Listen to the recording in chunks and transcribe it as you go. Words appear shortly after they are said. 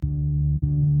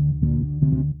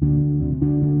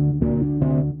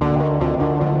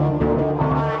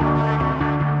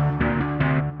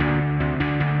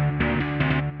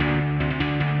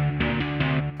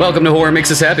Welcome to Horror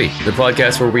Makes Us Happy, the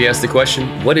podcast where we ask the question,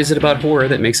 what is it about horror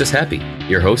that makes us happy?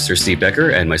 Your hosts are Steve Becker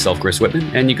and myself, Chris Whitman,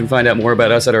 and you can find out more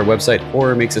about us at our website,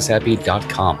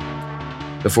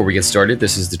 horrormakesushappy.com. Before we get started,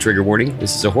 this is the trigger warning.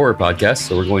 This is a horror podcast,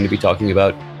 so we're going to be talking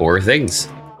about horror things.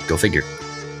 Go figure.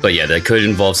 But yeah, that could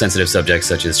involve sensitive subjects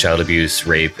such as child abuse,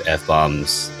 rape,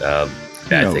 F-bombs,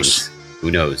 bad things. Who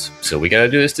knows? So we got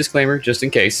to do this disclaimer just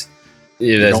in case.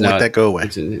 Don't let that go away.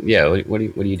 Yeah, what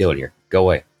are you doing here? Go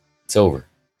away. It's over.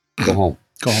 Go home.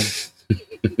 Go home.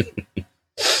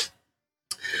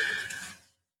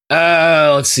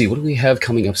 Let's see. What do we have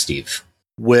coming up, Steve?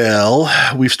 Well,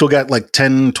 we've still got like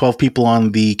 10, 12 people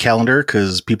on the calendar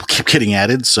because people keep getting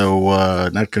added. So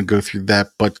not going to go through that.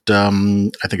 But I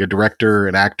think a director,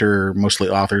 an actor, mostly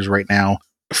authors right now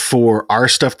for our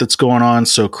stuff that's going on.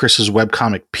 So Chris's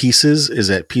webcomic Pieces is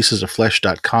at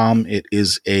piecesofflesh.com. It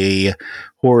is a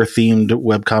horror-themed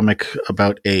webcomic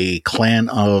about a clan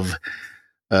of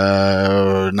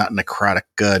not necrotic,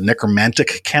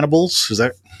 necromantic cannibals. Is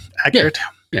that accurate?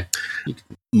 Yeah.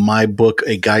 My book,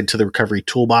 A Guide to the Recovery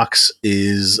Toolbox,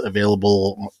 is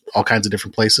available all kinds of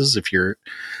different places. If you're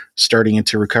starting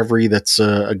into recovery, that's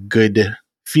a good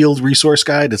field resource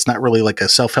guide. It's not really like a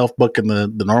self-help book in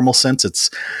the normal sense. It's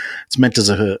meant as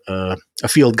a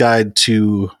field guide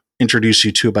to introduce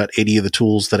you to about 80 of the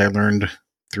tools that I learned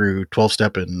through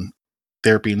 12-step and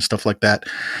therapy and stuff like that.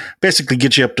 Basically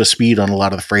get you up to speed on a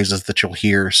lot of the phrases that you'll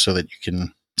hear so that you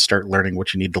can start learning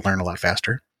what you need to learn a lot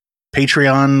faster.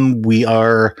 Patreon, we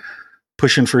are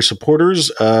pushing for supporters.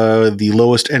 The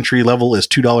lowest entry level is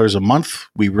 $2 a month.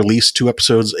 We release 2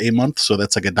 episodes a month, so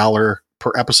that's like $1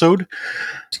 per episode.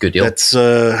 It's a good deal. That's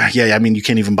I mean, you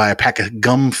can't even buy a pack of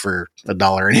gum for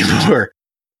 $1 anymore.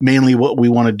 Mainly what we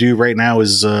want to do right now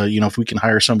is, if we can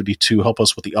hire somebody to help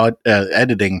us with the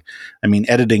editing. I mean,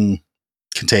 editing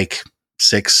can take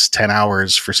 6-10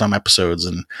 hours for some episodes,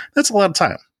 and that's a lot of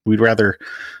time. We'd rather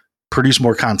produce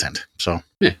more content. So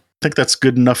yeah. I think that's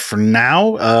good enough for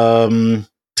now.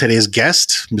 Today's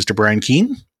guest, Mr. Brian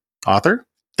Keene, author.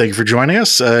 Thank you for joining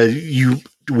us.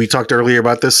 We talked earlier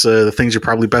about this. The things you're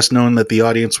probably best known that the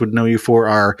audience would know you for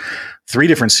are 3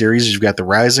 different series. You've got The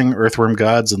Rising, Earthworm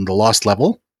Gods, and The Lost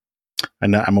Level.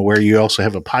 And I'm aware you also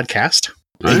have a podcast.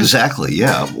 Exactly.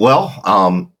 Yeah. Well,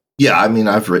 I mean,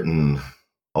 I've written,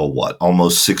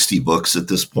 almost 60 books at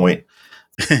this point.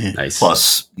 Nice.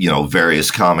 Plus,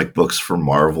 various comic books for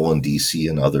Marvel and DC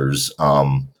and others,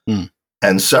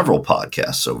 and several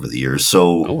podcasts over the years.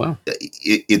 So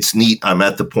it's neat. I'm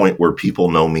at the point where people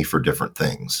know me for different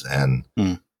things, and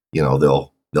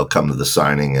they'll come to the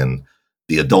signing, and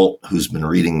the adult who's been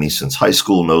reading me since high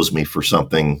school knows me for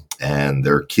something, and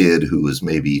their kid who is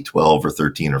maybe 12 or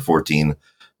 13 or 14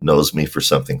 knows me for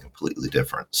something completely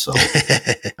different. So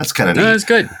that's kind of neat. No, that's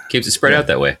good. Keeps it spread out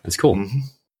that way. That's cool. Mm-hmm.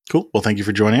 Cool. Well, thank you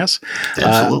for joining us.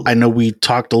 Absolutely. I know we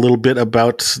talked a little bit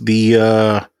about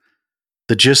the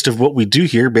gist of what we do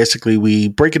here. Basically, we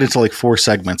break it into like 4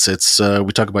 segments. It's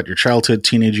we talk about your childhood,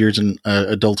 teenage years, and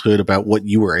adulthood, about what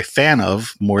you were a fan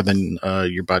of more than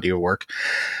your body of work.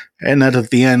 And then at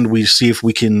the end, we see if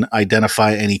we can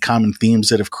identify any common themes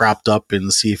that have cropped up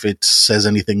and see if it says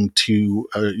anything to,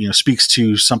 speaks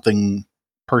to something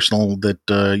personal that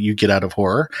you get out of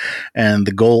horror. And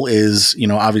the goal is,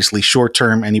 obviously short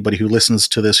term, anybody who listens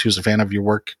to this who's a fan of your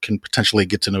work can potentially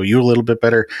get to know you a little bit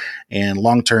better. And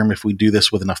long term, if we do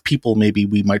this with enough people, maybe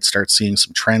we might start seeing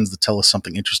some trends that tell us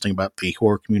something interesting about the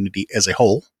horror community as a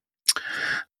whole.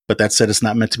 But that said, it's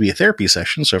not meant to be a therapy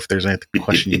session. So if there's any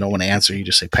question you don't want to answer, you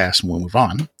just say pass and we'll move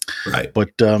on. Right. But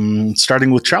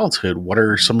starting with childhood, what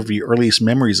are some of your earliest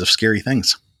memories of scary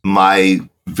things? My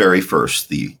very first,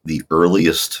 the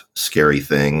earliest scary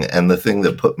thing, and the thing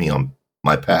that put me on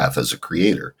my path as a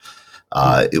creator,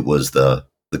 it was the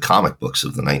comic books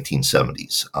of the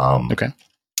 1970s. Okay.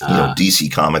 DC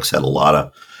Comics had a lot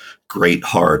of great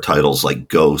horror titles like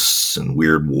Ghosts and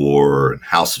Weird War and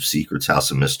House of Secrets,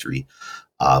 House of Mystery.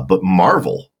 But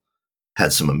Marvel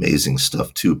had some amazing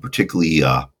stuff too, particularly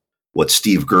what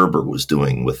Steve Gerber was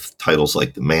doing with titles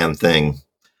like The Man-Thing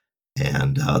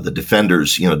and the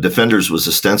Defenders. Defenders was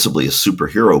ostensibly a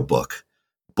superhero book,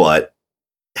 but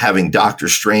having Doctor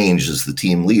Strange as the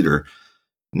team leader,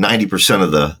 90%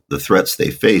 of the threats they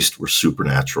faced were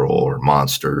supernatural or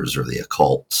monsters or the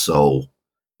occult. So,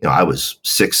 I was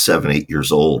 6, 7, 8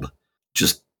 years old,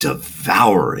 just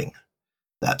devouring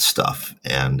that stuff.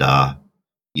 And I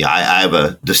have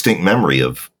a distinct memory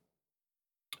of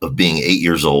being 8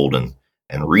 years old and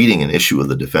reading an issue of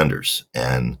the Defenders.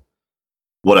 And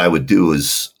what I would do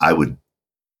is I would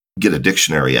get a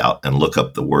dictionary out and look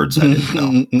up the words I didn't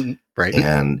know. Right.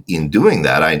 And in doing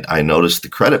that, I noticed the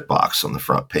credit box on the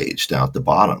front page down at the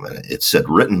bottom, and it said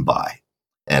written by,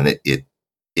 and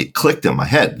it clicked in my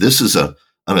head. This is an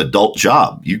adult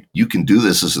job. You can do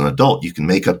this as an adult. You can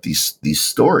make up these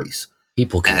stories.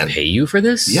 People can pay you for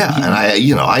this? Yeah.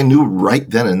 And I knew right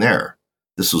then and there,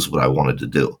 this was what I wanted to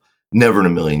do. Never in a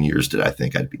million years did I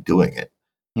think I'd be doing it.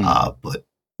 But,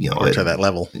 or to that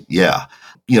level. Yeah.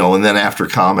 And then after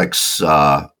comics,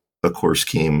 of course,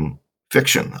 came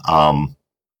fiction.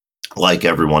 Like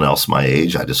everyone else my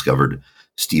age, I discovered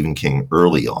Stephen King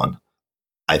early on.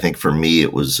 I think for me,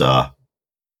 it was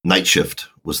Night Shift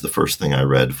was the first thing I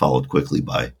read, followed quickly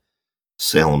by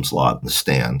Salem's Lot and The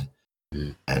Stand.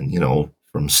 And,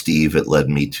 from Steve, it led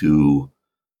me to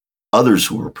others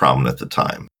who were prominent at the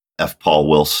time. F. Paul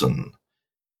Wilson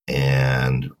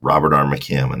and Robert R.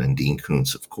 McCammon and Dean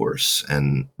Koontz, of course.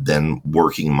 And then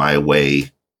working my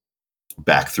way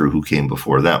back through who came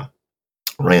before them.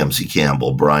 Ramsey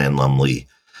Campbell, Brian Lumley,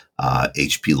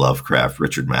 H.P. Lovecraft,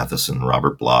 Richard Matheson,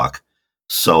 Robert Bloch.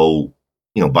 So,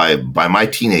 by my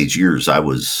teenage years, I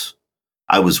was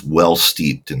well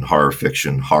steeped in horror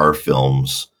fiction, horror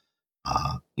films.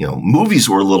 Movies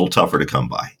were a little tougher to come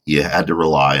by. You had to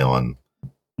rely on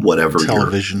whatever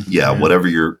television. Whatever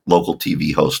your local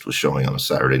TV host was showing on a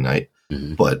Saturday night.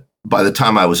 Mm-hmm. But by the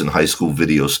time I was in high school,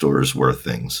 video stores were a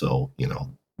thing. So,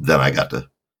 then I got to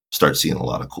start seeing a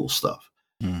lot of cool stuff.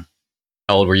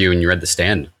 How old were you when you read The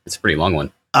Stand? It's a pretty long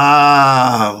one.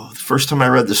 First time I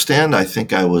read The Stand, I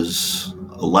think I was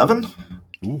 11.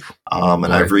 And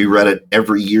I've reread it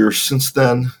every year since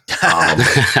then.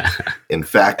 In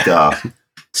fact,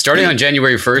 starting on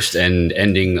January 1st and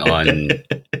ending on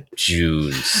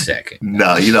June 2nd.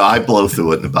 No, I blow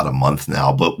through it in about a month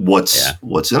now. But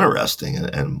what's interesting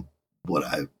and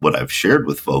what I've shared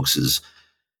with folks is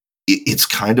it's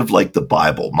kind of like the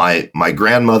Bible. My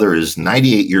grandmother is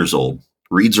 98 years old,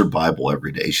 reads her Bible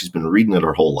every day. She's been reading it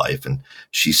her whole life, and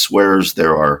she swears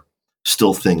there are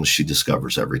still things she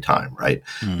discovers every time, right?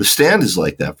 The Stand is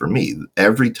like that for me.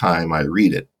 Every time I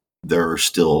read it, there are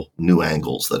still new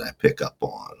angles that I pick up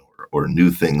on or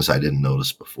new things I didn't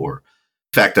notice before.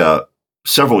 In fact,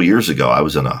 several years ago, I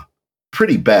was in a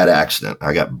pretty bad accident.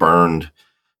 I got burned,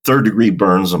 3rd-degree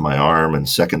burns on my arm and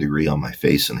 2nd-degree on my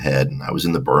face and head. And I was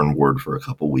in the burn ward for a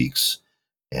couple weeks.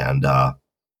 And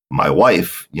my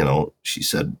wife, she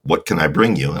said, "What can I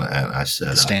bring you?" And I said,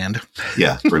 The Stand.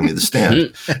 Yeah, bring me The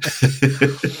Stand.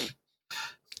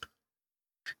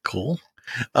 Cool.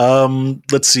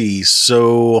 Let's see.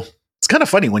 So it's kind of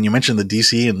funny when you mentioned the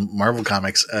DC and Marvel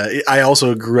comics. I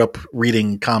also grew up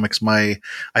reading comics. I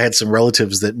had some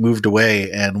relatives that moved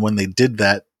away, and when they did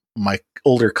that, my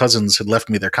older cousins had left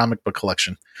me their comic book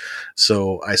collection.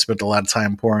 So I spent a lot of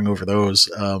time poring over those.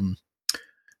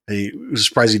 I was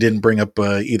surprised you didn't bring up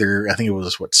either. I think it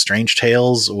was Strange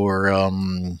Tales or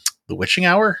The Witching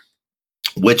Hour.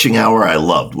 Witching Hour, I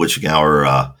loved Witching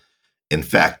Hour. In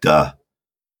fact,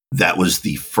 that was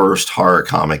the first horror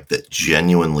comic that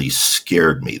genuinely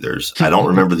scared me. I don't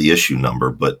remember the issue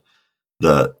number, but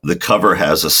the cover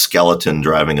has a skeleton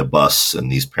driving a bus, and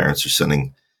these parents are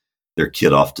sending their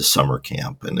kid off to summer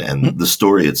camp. And the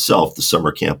story itself, the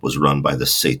summer camp was run by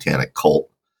this satanic cult.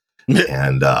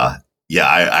 And I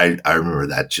remember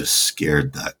that just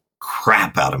scared the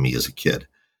crap out of me as a kid.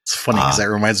 It's funny because that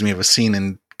reminds me of a scene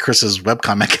in Chris's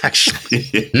webcomic, actually.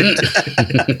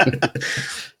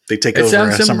 They take over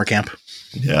a summer camp.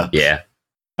 Yeah.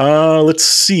 Let's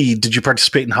see. Did you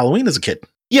participate in Halloween as a kid?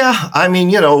 Yeah. I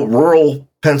mean, rural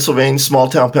Pennsylvania, small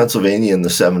town Pennsylvania in the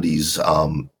 70s,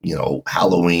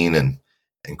 Halloween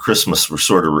and Christmas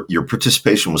were your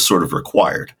participation was sort of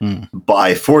required.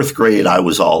 By 4th grade, I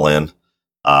was all in.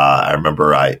 I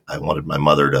remember I wanted my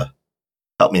mother to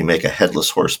help me make a headless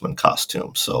horseman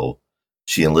costume. So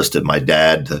she enlisted my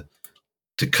dad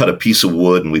to cut a piece of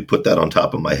wood, and we put that on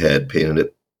top of my head, painted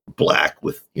it black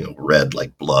with, red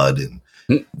like blood, and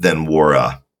then wore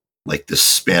like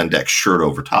this spandex shirt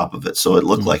over top of it. So it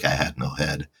looked like I had no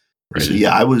head. Right. So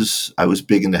yeah, I was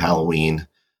big into Halloween.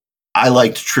 I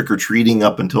liked trick-or-treating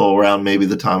up until around maybe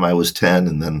the time I was 10.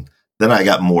 And then I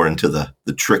got more into the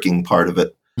tricking part of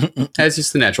it. That's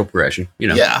just the natural progression,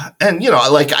 Yeah. And,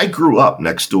 I grew up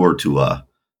next door to a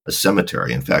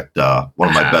cemetery. In fact, one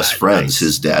of my best friends,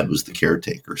 his dad was the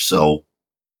caretaker. So,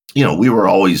 we were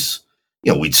always,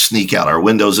 we'd sneak out our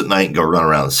windows at night and go run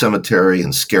around the cemetery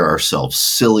and scare ourselves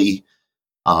silly.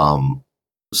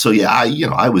 So yeah,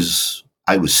 I was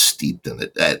steeped in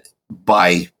it.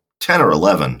 By 10 or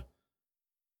 11,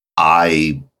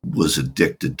 I was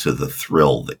addicted to the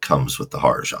thrill that comes with the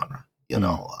horror genre,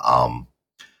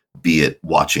 be it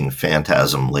watching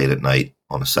Phantasm late at night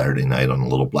on a Saturday night on a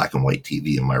little black and white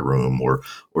TV in my room, or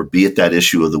be it that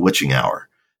issue of The Witching Hour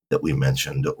that we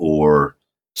mentioned, or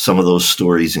some of those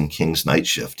stories in King's Night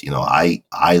Shift.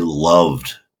 I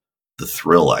loved the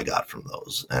thrill I got from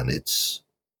those, and it's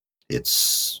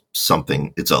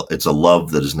something. It's a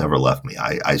love that has never left me.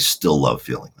 I still love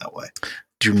feeling that way.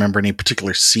 Do you remember any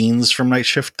particular scenes from Night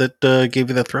Shift that gave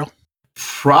you that thrill?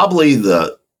 Probably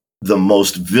the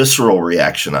most visceral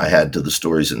reaction I had to the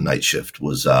stories in Night Shift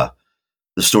was the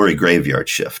story Graveyard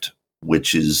Shift,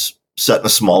 which is set in a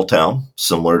small town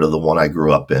similar to the one I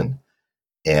grew up in.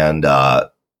 And,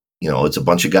 it's a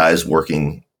bunch of guys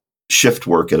working shift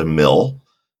work at a mill,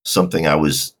 something I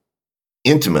was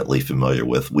intimately familiar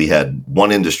with. We had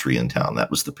one industry in town,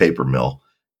 that was the paper mill.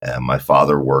 And my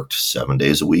father worked 7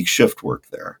 days a week shift work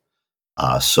there.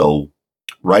 So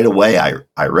right away,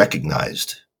 I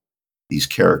recognized these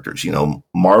characters.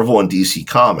 Marvel and DC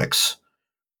Comics,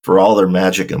 for all their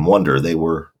magic and wonder, they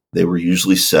were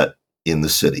usually set in the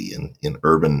city, in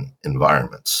urban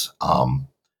environments.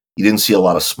 You didn't see a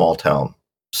lot of small town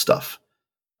stuff,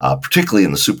 particularly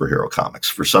in the superhero comics.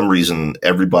 For some reason,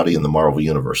 everybody in the Marvel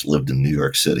universe lived in New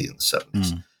York City in the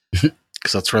 70s.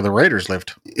 Because that's where the writers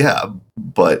lived. Yeah,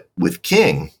 but with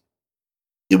King,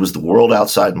 it was the world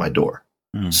outside my door.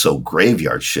 So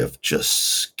Graveyard Shift just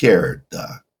scared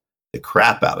the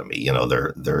crap out of me.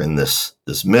 They're in this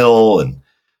mill, and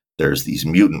there's these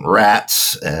mutant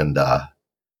rats, and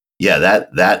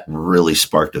that really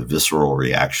sparked a visceral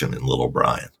reaction in little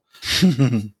Brian.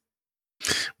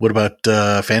 What about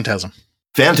Phantasm?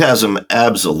 Phantasm,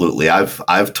 absolutely.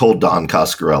 I've told Don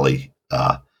Coscarelli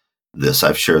this.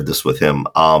 I've shared this with him.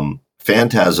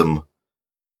 Phantasm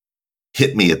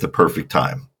hit me at the perfect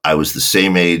time. I was the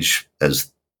same age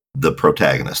as the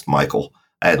protagonist, Michael.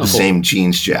 I had the same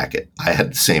jeans jacket. I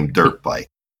had the same dirt bike.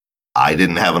 I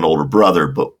didn't have an older brother,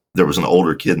 but there was an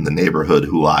older kid in the neighborhood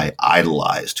who I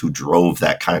idolized, who drove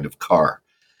that kind of car.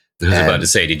 I was about to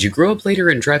say, did you grow up later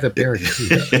and drive a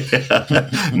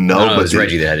Barracuda? No, it was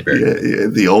Reggie that had a Barracuda.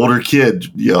 The older kid,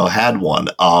 had one.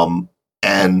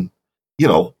 And,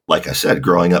 like I said,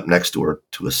 growing up next door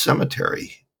to a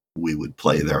cemetery, we would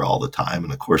play there all the time.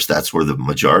 And of course, that's where the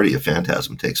majority of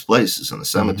Phantasm takes place, is in the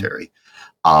cemetery.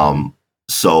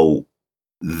 So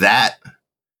that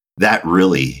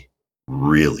really,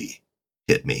 really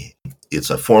hit me.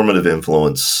 It's a formative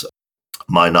influence.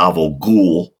 My novel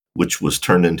Ghoul, which was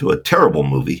turned into a terrible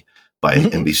movie by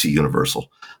NBC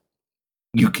Universal,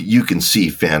 you can see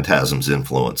Phantasm's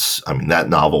influence. I mean, that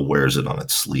novel wears it on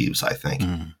its sleeves, I think.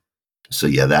 So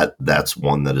yeah, that's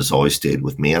one that has always stayed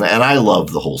with me, and I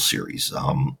love the whole series.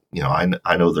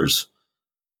 I know there's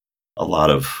a lot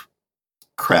of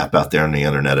crap out there on the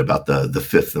internet about the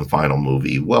fifth and final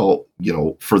movie. Well,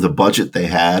 for the budget they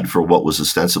had for what was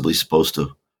ostensibly supposed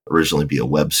to originally be a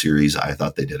web series, I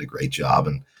thought they did a great job,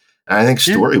 and I think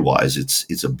story-wise,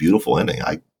 it's a beautiful ending.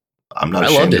 I'm not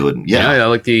ashamed to admit. Yeah, I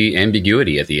like the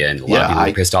ambiguity at the end. A lot of people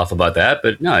are pissed off about that,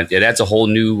 but no, it adds a whole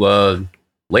new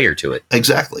layer to it.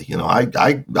 Exactly.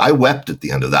 I wept at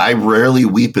the end of that. I rarely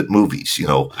weep at movies.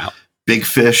 Wow. Big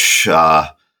Fish,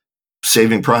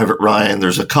 Saving Private Ryan.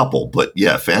 There's a couple, but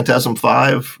yeah, Phantasm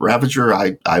 5, Ravager.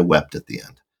 I wept at the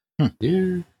end.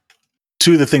 Yeah.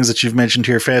 Two of the things that you've mentioned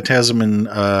here, Phantasm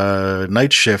and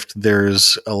Night Shift,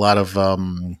 there's a lot of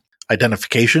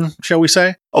identification, shall we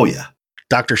say? Oh, yeah.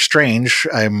 Doctor Strange,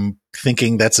 I'm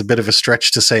thinking that's a bit of a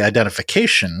stretch to say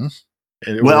identification.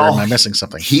 Well, or am I missing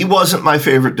something? He wasn't my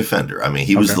favorite Defender. I mean,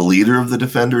 he was the leader of the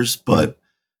Defenders, but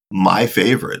my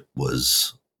favorite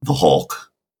was the Hulk.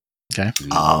 Okay.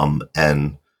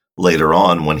 And later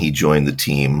on, when he joined the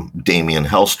team, Damian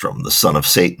Hellstrom, the son of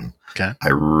Satan. Okay. I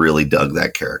really dug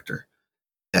that character.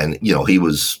 And, he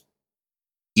was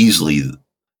easily,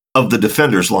 of the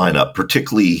Defenders lineup,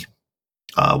 particularly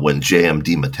when J.M.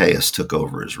 DeMatteis took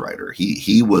over as writer,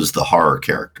 he was the horror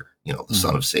character, the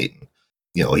son of Satan.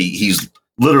 He's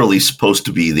literally supposed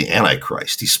to be the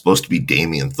Antichrist. He's supposed to be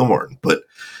Damien Thorne, but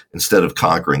instead of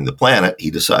conquering the planet, he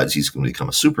decides he's going to become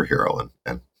a superhero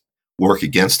and work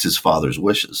against his father's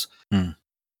wishes.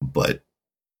 But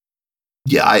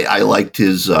yeah, I liked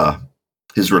his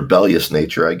rebellious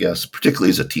nature, I guess, particularly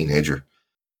as a teenager.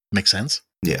 Makes sense.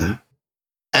 Yeah.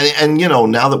 And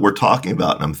now that we're talking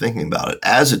about it and I'm thinking about it,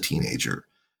 as a teenager,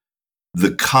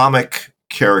 the comic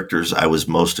characters I was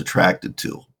most attracted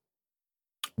to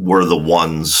were the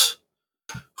ones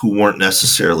who weren't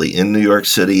necessarily in New York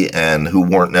City and who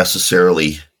weren't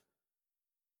necessarily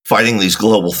fighting these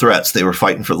global threats. They were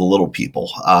fighting for the little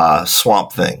people.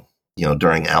 Swamp Thing,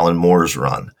 during Alan Moore's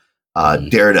run.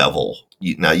 Daredevil.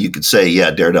 Now, you could say,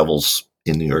 yeah, Daredevil's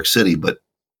in New York City, but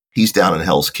he's down in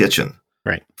Hell's Kitchen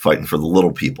Right. fighting for the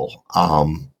little people.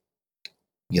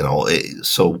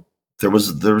 So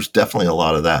there's definitely a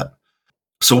lot of that.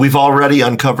 So we've already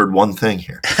uncovered one thing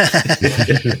here.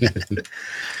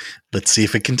 Let's see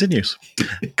if it continues.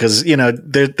 Because,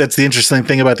 that's the interesting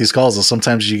thing about these calls is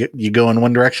sometimes you go in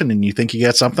one direction and you think you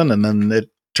get something, and then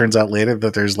it turns out later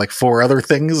that there's like 4 other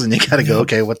things, and you got to go,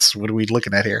 okay, what are we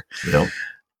looking at here? Yep.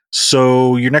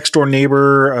 So your next door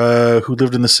neighbor who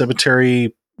lived in the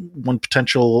cemetery, one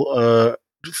potential,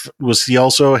 was he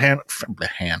also a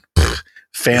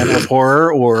fan of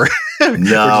horror, or, No. or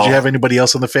did you have anybody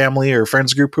else in the family or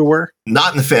friends group who were?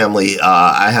 Not in the family.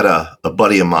 I had a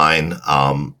buddy of mine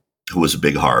who was a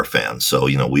big horror fan. So,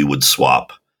 we would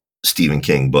swap Stephen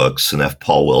King books and F.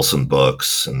 Paul Wilson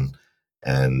books.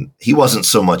 And he wasn't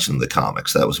so much in the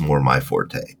comics. That was more my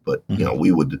forte. But,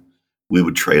 we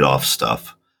would trade off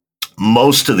stuff.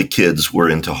 Most of the kids were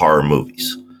into horror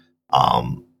movies.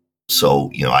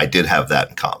 So, I did have that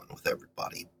in common with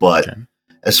everybody. But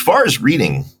as far as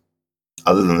reading,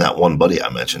 other than that one buddy I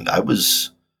mentioned, I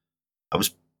was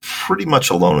pretty much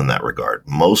alone in that regard.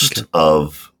 Most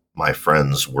of my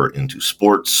friends were into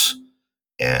sports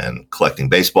and collecting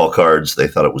baseball cards. They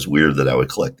thought it was weird that I would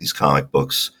collect these comic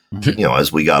books.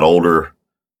 As we got older,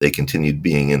 they continued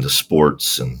being into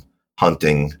sports and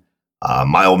hunting.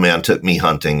 My old man took me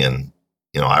hunting, and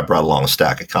I brought along a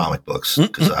stack of comic books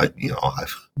because I've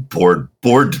bored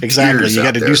exactly. tears. You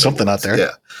got to do something out there.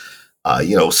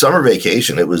 Yeah. Summer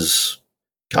vacation, it was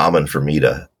common for me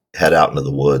to head out into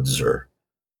the woods or,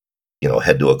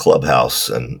 head to a clubhouse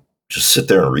and just sit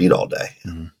there and read all day.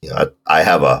 Mm-hmm. I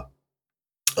have a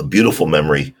beautiful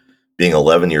memory being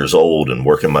 11 years old and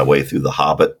working my way through The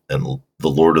Hobbit and The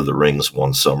Lord of the Rings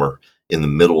one summer in the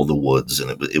middle of the woods.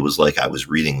 And it was like I was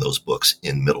reading those books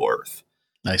in Middle Earth.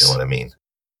 Nice. You know what I mean?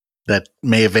 That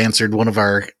may have answered one of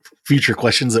our future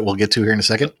questions that we'll get to here in a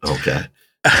second. Okay.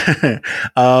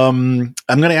 I'm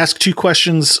going to ask 2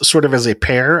 questions sort of as a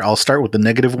pair. I'll start with the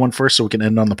negative one first so we can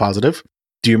end on the positive.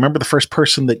 Do you remember the first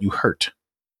person that you hurt?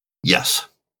 Yes.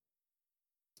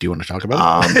 Do you want to talk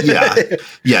about it?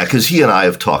 Yeah, because he and I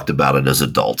have talked about it as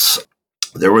adults.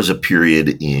 There was a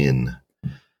period in, I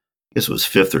guess it was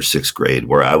 5th or 6th grade,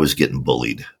 where I was getting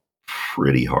bullied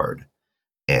pretty hard.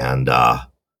 And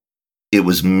it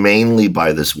was mainly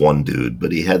by this one dude,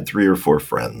 but he had 3 or 4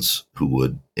 friends who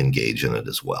would engage in it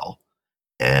as well.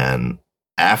 And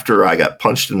after I got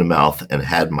punched in the mouth and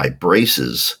had my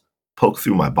braces poke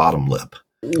through my bottom lip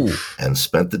and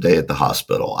spent the day at the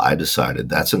hospital, I decided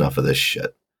that's enough of this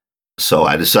shit. So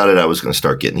I decided I was going to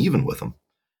start getting even with him.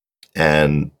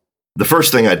 And the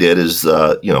first thing I did is,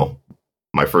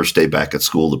 my first day back at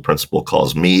school, the principal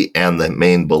calls me and the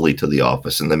main bully to the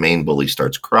office, and the main bully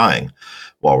starts crying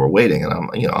while we're waiting. And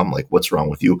I'm like, what's wrong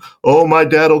with you? Oh, my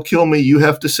dad will kill me. You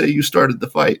have to say you started the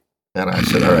fight. And I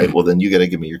said, all right, well, then you got to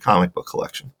give me your comic book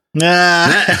collection.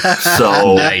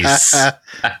 So nice.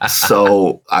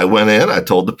 So I went in, I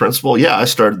told the principal, yeah, I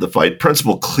started the fight.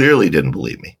 Principal clearly didn't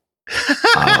believe me,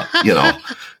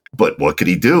 but what could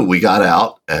he do? We got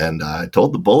out, and I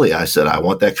told the bully, I said, I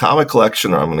want that comic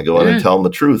collection, or I'm going to go in and tell him the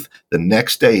truth. The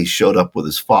next day he showed up with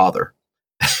his father,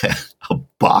 a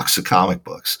box of comic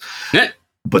books.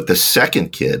 But the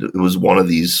second kid, it was one of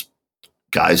these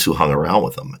guys who hung around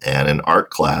with him. And in art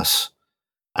class,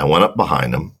 I went up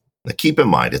behind him. Now, keep in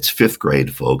mind, it's 5th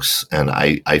grade, folks, and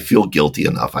I feel guilty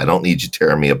enough. I don't need you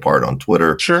tearing me apart on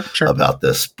Twitter about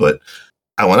this, but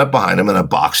I went up behind him and I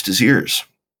boxed his ears.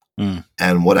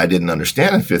 And what I didn't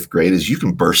understand in 5th grade is you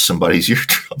can burst somebody's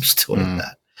eardrums doing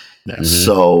that. Mm-hmm.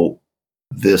 So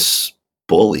this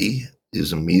bully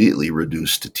is immediately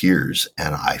reduced to tears,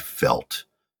 and I felt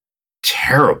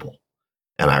terrible.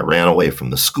 And I ran away from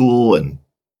the school, and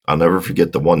I'll never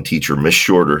forget the one teacher, Miss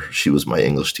Shorter. She was my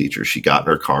English teacher. She got in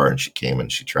her car and she came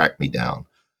and she tracked me down.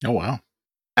 Oh, wow.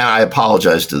 And I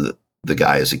apologized to the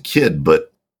guy as a kid,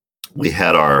 but we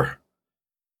had our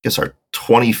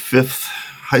 25th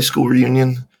high school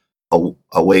reunion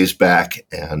a ways back,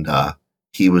 and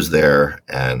he was there,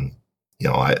 and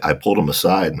I pulled him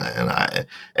aside,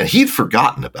 and he'd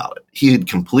forgotten about it. He had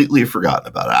completely forgotten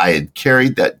about it. I had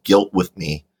carried that guilt with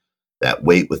me, that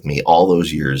weight with me all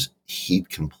those years. He'd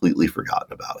completely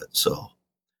forgotten about it. So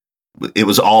it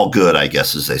was all good, I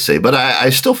guess, as they say, but I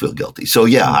still feel guilty. So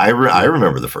yeah, I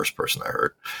remember the first person I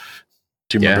hurt.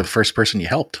 Do you remember the first person you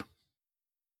helped?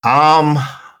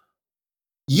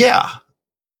 Yeah.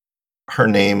 Her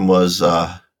name was,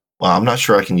 I'm not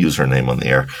sure I can use her name on the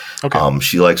air. Okay.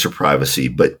 She likes her privacy,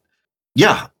 but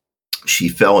yeah, she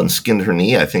fell and skinned her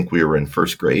knee. I think we were in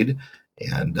 1st grade,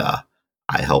 and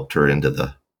I helped her into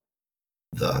the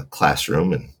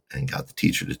classroom and got the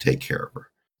teacher to take care of her.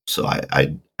 So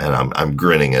I'm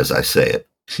grinning as I say it.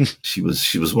 She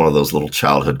was one of those little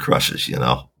childhood crushes, you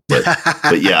know.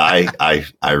 But yeah,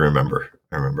 I remember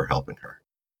helping her.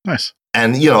 Nice.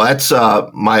 And you know, that's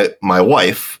my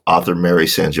wife, author Mary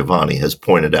San Giovanni, has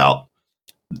pointed out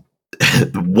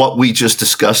what we just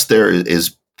discussed there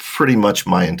is pretty much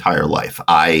my entire life.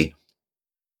 I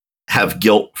have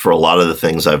guilt for a lot of the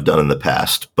things I've done in the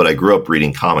past, but I grew up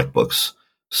reading comic books.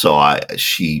 So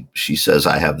she says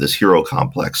I have this hero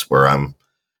complex where I'm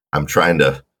trying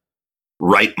to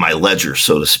write my ledger,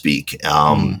 so to speak.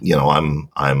 You know,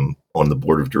 I'm on the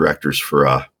board of directors for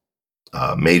a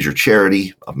major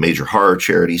charity, a major horror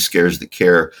charity, Scares That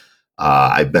Care.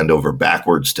 I bend over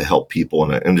backwards to help people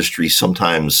in an industry,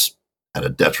 sometimes at a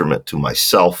detriment to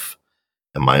myself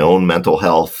and my own mental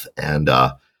health. And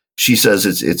she says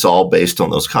it's all based on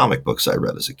those comic books I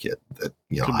read as a kid. That,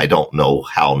 you know, I don't know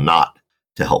how not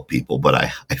to help people, but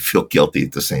I feel guilty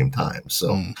at the same time.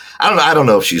 So I don't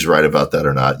know if she's right about that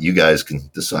or not. You guys can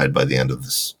decide by the end of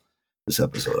this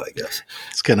episode, I guess.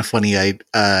 It's kind of funny.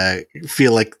 I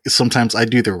feel like sometimes I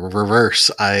do the reverse.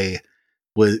 I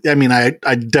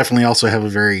definitely also have a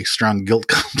very strong guilt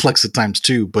complex at times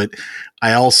too, but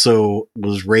I also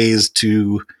was raised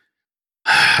to,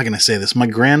 how can I say this? My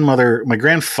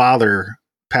grandfather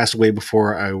passed away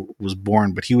before I was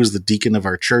born, but he was the deacon of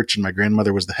our church and my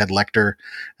grandmother was the head lector.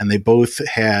 And they both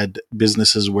had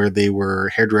businesses where they were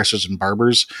hairdressers and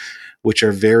barbers, which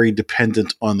are very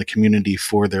dependent on the community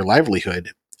for their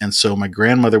livelihood. And so my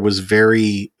grandmother was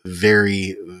very,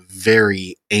 very,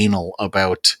 very anal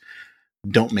about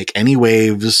don't make any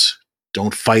waves,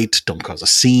 don't fight, don't cause a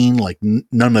scene, like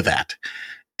none of that.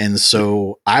 And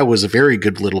so I was a very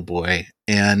good little boy.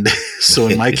 And so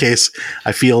in my case,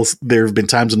 I feel there have been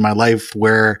times in my life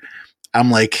where I'm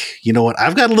like, you know what?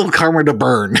 I've got a little karma to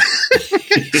burn.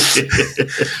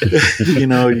 You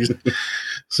know,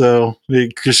 so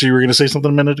because you were going to say something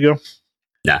a minute ago?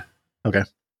 Yeah. Okay.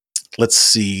 Let's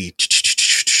see.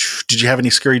 Did you have any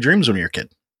scary dreams when you were a kid?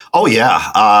 Oh,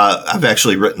 yeah. I've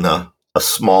actually written a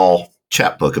small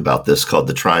chapbook about this called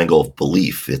The Triangle of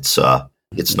Belief. It's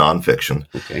nonfiction.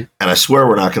 Okay. And I swear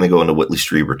we're not going to go into Whitley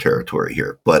Strieber territory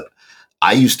here, but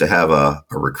I used to have a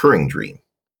recurring dream.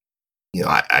 You know,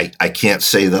 I can't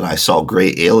say that I saw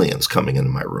gray aliens coming into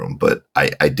my room, but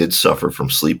I did suffer from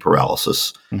sleep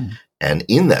paralysis. Mm-hmm. And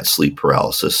in that sleep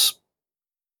paralysis,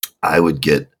 I would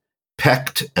get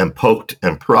pecked and poked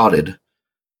and prodded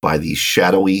by these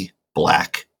shadowy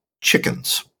black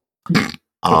chickens.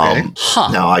 Okay.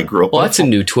 Now I grew up. Well, that's a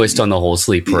new twist on the whole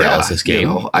sleep paralysis game. You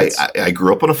know, I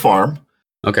grew up on a farm.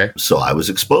 Okay. So I was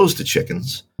exposed to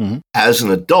chickens. Mm-hmm. As an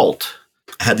adult,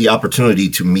 I had the opportunity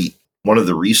to meet one of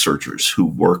the researchers who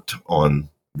worked on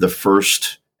the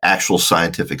first actual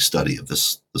scientific study of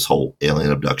this whole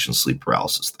alien abduction sleep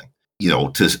paralysis thing. You know,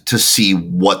 to see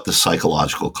what the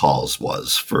psychological cause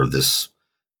was for this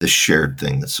shared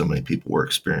thing that so many people were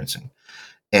experiencing.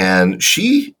 And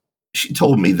she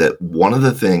told me that one of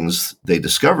the things they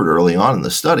discovered early on in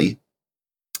the study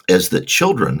is that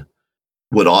children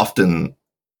would often,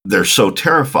 they're so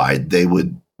terrified, they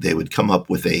would come up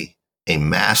with a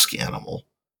mask animal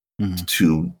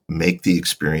to make the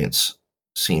experience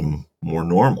seem more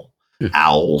normal.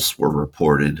 Owls were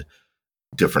reported,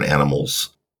 different animals.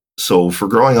 So for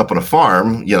growing up on a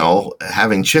farm, you know,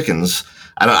 having chickens,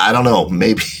 I don't know,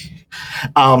 maybe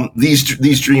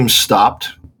these dreams stopped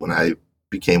when I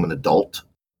became an adult,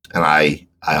 and I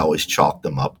always chalked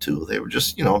them up to, they were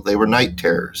just, you know, they were night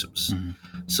terrors. It was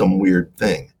some weird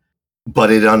thing.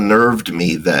 But it unnerved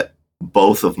me that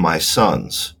both of my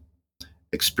sons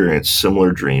experienced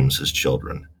similar dreams as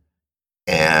children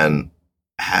and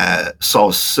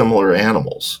saw similar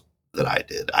animals that I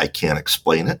did. I can't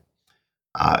explain it.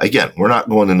 Again, we're not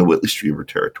going into Whitley Strieber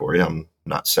territory. I'm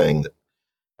not saying that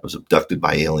I was abducted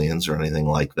by aliens or anything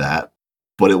like that,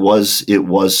 but it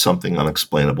was something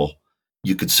unexplainable.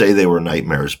 You could say they were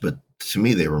nightmares, but to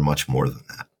me, they were much more than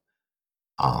that.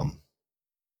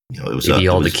 You know, it was maybe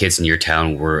all the kids in your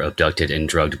town were abducted and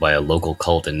drugged by a local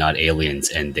cult and not aliens,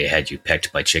 and they had you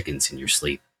pecked by chickens in your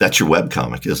sleep. That's your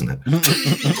webcomic, isn't it?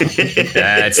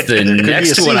 That's the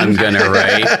next one I'm gonna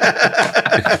write.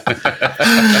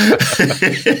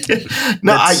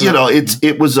 No,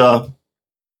 it was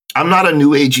I'm not a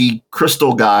new agey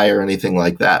crystal guy or anything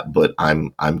like that, but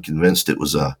I'm convinced it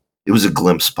was a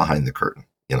glimpse behind the curtain.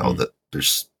 You know, that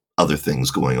there's other things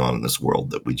going on in this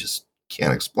world that we just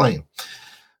can't explain.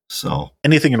 So,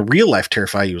 anything in real life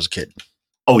terrify you as a kid?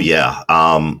 Oh yeah,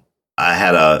 I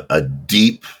had a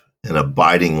deep and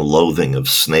abiding loathing of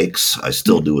snakes. I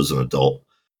still do as an adult.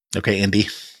 Okay, Indy.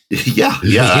 Yeah.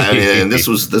 I mean, and this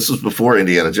was before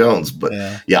Indiana Jones, but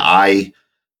yeah,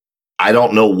 I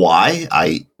don't know why.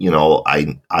 I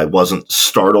wasn't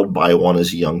startled by one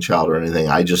as a young child or anything.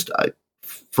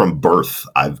 From birth,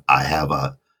 I have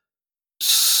a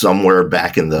somewhere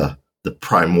back in the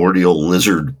primordial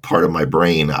lizard part of my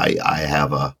brain. I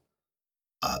have a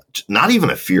not even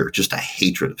a fear, just a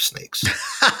hatred of snakes.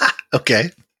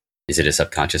 Okay. Is it a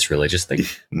subconscious religious thing?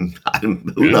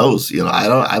 Who knows?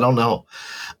 I don't know.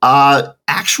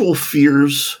 Actual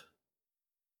fears.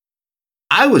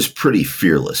 I was pretty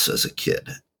fearless as a kid.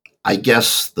 I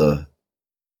guess the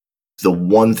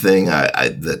one thing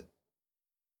that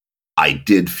I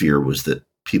did fear was that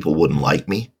people wouldn't like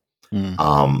me.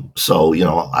 So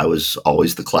I was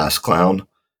always the class clown.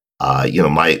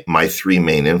 My three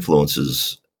main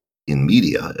influences in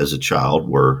media as a child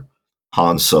were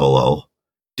Han Solo,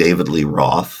 David Lee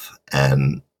Roth,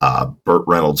 and Burt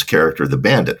Reynolds' character, the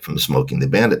Bandit from the Smoking the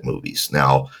Bandit movies.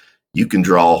 Now, you can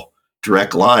draw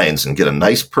direct lines and get a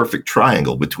nice, perfect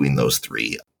triangle between those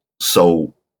three.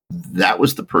 So that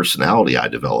was the personality I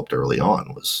developed early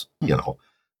on was,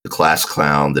 the class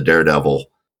clown, the daredevil.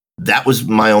 That was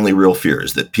my only real fear,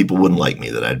 is that people wouldn't like me,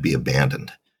 that I'd be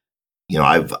abandoned.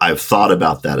 I've thought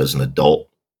about that as an adult,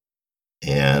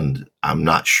 and I'm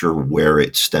not sure where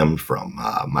it stemmed from.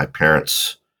 My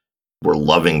parents were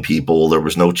loving people. There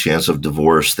was no chance of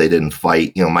divorce. They didn't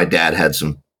fight. My dad had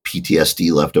some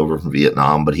PTSD left over from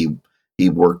Vietnam, but he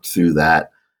worked through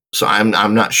that. So I'm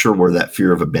not sure where that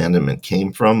fear of abandonment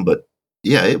came from, but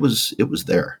yeah, it was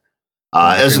there.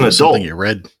 As an adult, you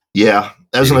read. Yeah,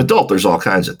 as an adult, there's all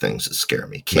kinds of things that scare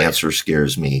me. Cancer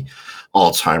scares me.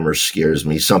 Alzheimer's scares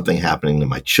me. Something happening to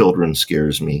my children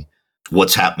scares me.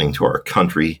 What's happening to our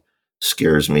country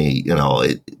scares me.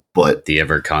 But the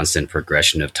ever constant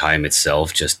progression of time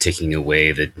itself, just ticking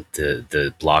away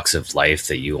the blocks of life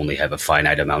that you only have a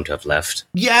finite amount of left.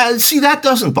 Yeah, see, that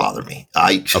doesn't bother me.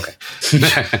 Okay.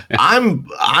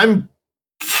 I'm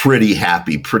pretty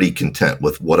happy, pretty content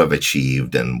with what I've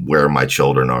achieved and where my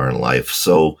children are in life.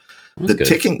 So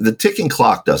the ticking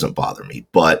clock doesn't bother me,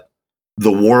 but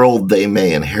the world they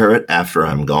may inherit after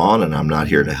I'm gone and I'm not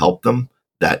here to help them,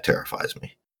 that terrifies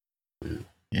me.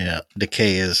 Yeah,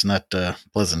 decay is not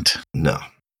pleasant. No.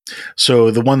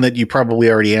 So the one that you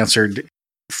probably already answered,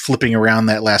 flipping around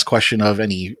that last question of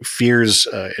any fears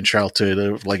in childhood,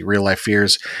 of like real life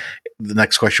fears, the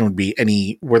next question would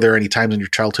be, were there any times in your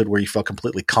childhood where you felt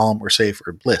completely calm or safe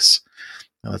or bliss?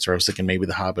 And that's where I was thinking maybe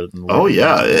the Hobbit. And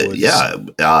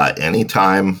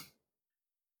anytime,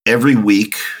 every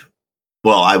week.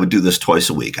 Well, I would do this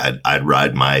twice a week. I'd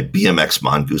ride my BMX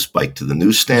Mongoose bike to the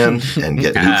newsstand and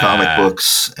get new comic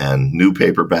books and new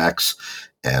paperbacks.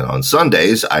 And on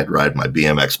Sundays, I'd ride my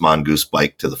BMX Mongoose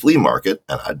bike to the flea market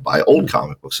and I'd buy old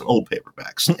comic books and old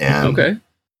paperbacks. And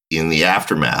in the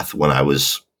aftermath, when I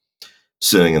was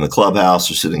sitting in the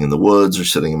clubhouse or sitting in the woods or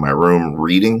sitting in my room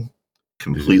reading,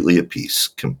 completely at peace,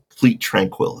 complete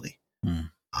tranquility,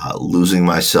 losing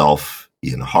myself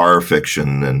in horror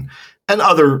fiction and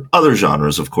other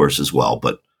genres, of course, as well.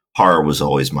 But horror was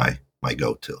always my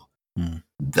go-to.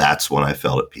 That's when I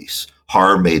felt at peace.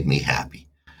 Horror made me happy.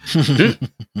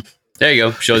 There you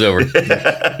go. Show's over.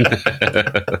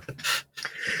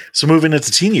 So moving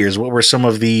into teen years, what were some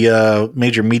of the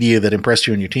major media that impressed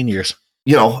you in your teen years?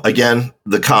 Again,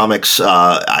 the comics,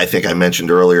 I think I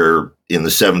mentioned earlier, in the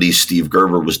 70s, Steve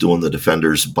Gerber was doing the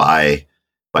Defenders. By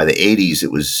the 80s,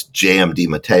 it was J.M.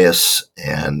 DeMatteis,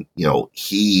 and,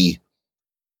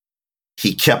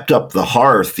 he kept up the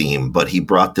horror theme, but he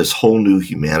brought this whole new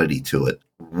humanity to it,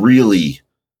 really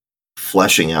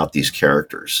fleshing out these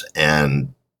characters.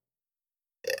 And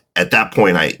at that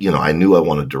point, I knew I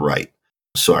wanted to write.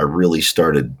 So I really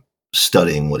started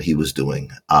studying what he was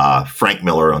doing. Frank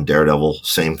Miller on Daredevil,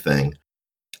 same thing.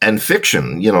 And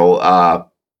fiction, I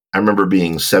remember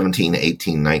being 17,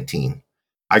 18, 19.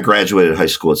 I graduated high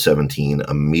school at 17,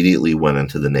 immediately went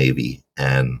into the Navy.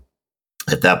 And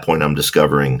at that point, I'm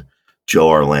discovering Joe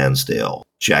R. Lansdale,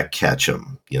 Jack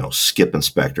Ketchum, Skip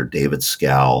Inspector, David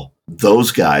Scow.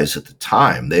 Those guys at the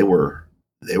time, they were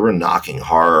knocking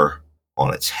horror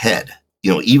on its head.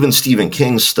 Even Stephen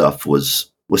King's stuff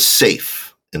was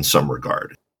safe in some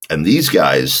regard. And these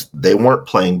guys, they weren't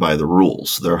playing by the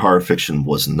rules. Their horror fiction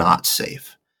was not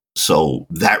safe. So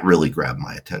that really grabbed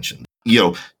my attention.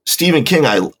 Stephen King,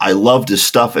 I loved his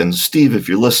stuff. And Steve, if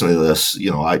you're listening to this,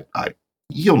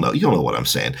 you'll know what I'm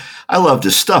saying. I loved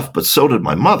his stuff, but so did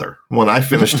my mother. When I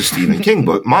finished a Stephen King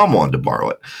book, Mom wanted to borrow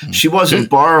it. She wasn't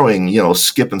borrowing,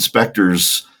 Skip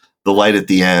Inspector's The Light at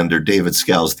the End or David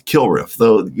Scow's The Kill Riff,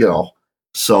 though,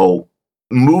 So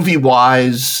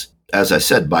movie-wise, as I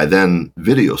said, by then,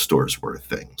 video stores were a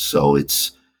thing. So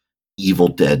it's Evil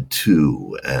Dead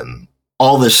 2 and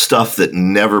all this stuff that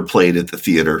never played at the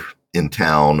theater in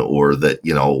town, or that,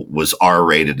 was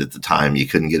R-rated at the time. You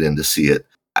couldn't get in to see it.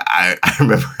 I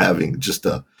remember having just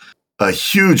a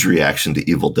huge reaction to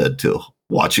Evil Dead 2,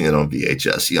 watching it on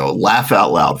VHS. Laugh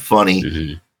out loud,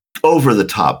 funny, over the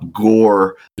top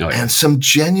gore, and some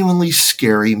genuinely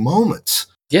scary moments.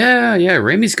 Yeah,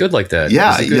 Raimi's good like that.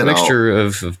 Yeah, it's a good mixture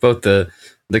of both the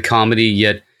comedy,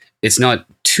 yet it's not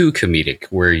too comedic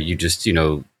where you just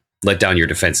let down your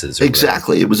defenses.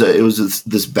 Exactly. Whatever. It was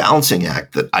this balancing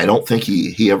act that I don't think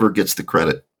he ever gets the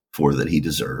credit for that he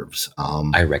deserves.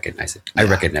 I recognize it. Yeah. I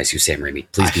recognize you, Sam Raimi.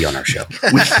 Please be on our show.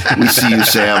 we see you,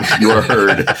 Sam. You are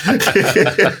heard.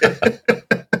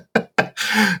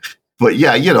 But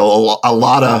yeah, a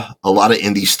lot of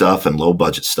indie stuff and low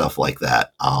budget stuff like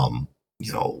that.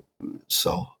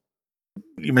 So.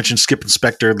 You mentioned Skip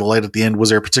Inspector, the light at the end. Was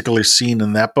there a particular scene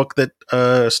in that book that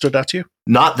stood out to you?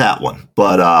 Not that one,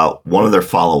 but one of their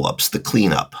follow-ups, The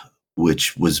Cleanup,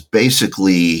 which was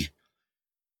basically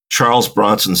Charles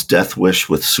Bronson's death wish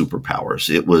with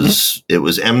superpowers. It was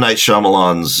M. Night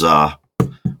Shyamalan's,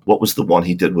 what was the one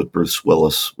he did with Bruce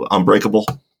Willis? Unbreakable?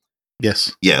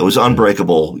 Yes. Yeah, it was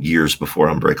Unbreakable years before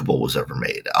Unbreakable was ever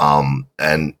made.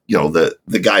 And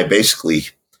the guy basically...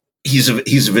 He's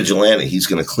a vigilante. He's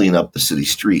going to clean up the city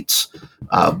streets,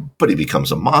 but he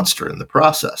becomes a monster in the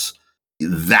process.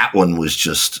 That one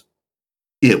was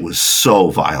it was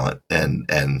so violent,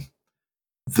 and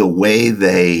the way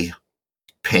they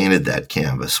painted that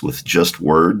canvas with just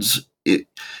words. We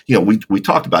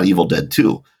talked about Evil Dead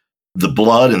 2. The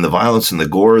blood and the violence and the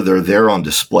gore, they're there on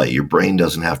display. Your brain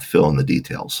doesn't have to fill in the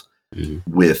details.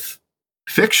 Mm-hmm. With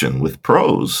fiction, with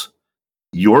prose,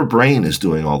 your brain is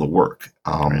doing all the work.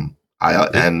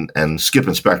 And Skip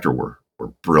Inspector were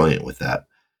brilliant with that.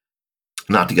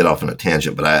 Not to get off on a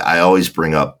tangent, but I always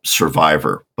bring up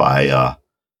Survivor by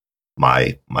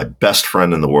my best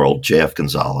friend in the world, J.F.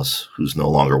 Gonzalez, who's no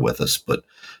longer with us. But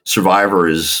Survivor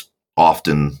is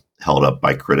often held up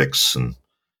by critics and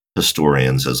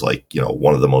historians as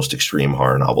one of the most extreme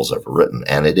horror novels ever written,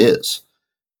 and it is.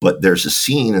 But there's a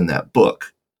scene in that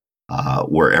book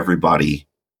where everybody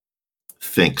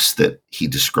thinks that he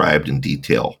described in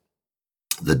detail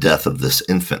the death of this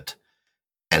infant,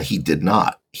 and he did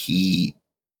not. He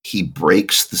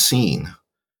breaks the scene,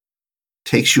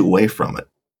 takes you away from it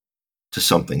to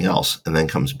something else, and then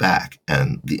comes back,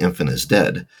 and the infant is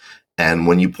dead. And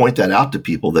when you point that out to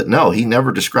people that no, he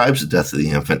never describes the death of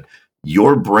the infant,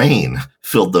 your brain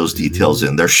filled those details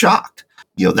in. They're shocked.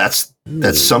 That's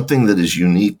something that is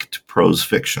unique to prose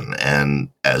fiction. And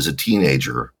as a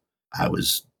teenager, I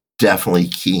was definitely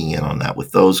keying in on that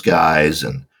with those guys,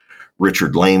 and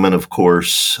Richard Lehman, of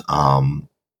course,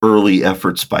 early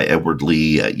efforts by Edward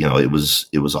Lee. It was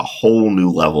a whole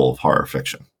new level of horror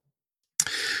fiction.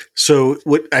 So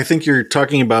what I think you're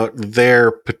talking about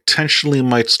there potentially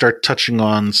might start touching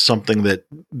on something that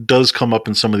does come up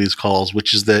in some of these calls,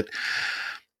 which is that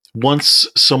once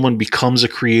someone becomes a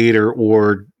creator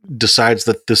or decides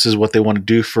that this is what they want to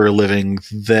do for a living,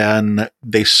 then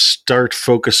they start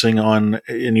focusing on,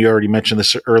 and you already mentioned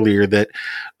this earlier, that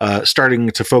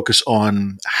starting to focus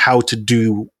on how to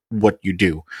do what you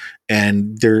do.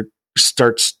 And there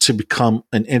starts to become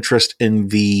an interest in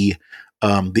the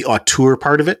auteur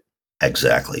part of it.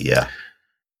 Exactly, yeah.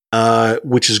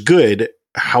 Which is good.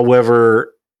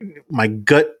 However, my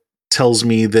gut tells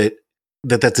me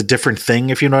that's a different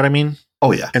thing, if you know what I mean.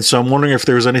 Oh, yeah. And so I'm wondering if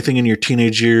there was anything in your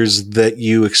teenage years that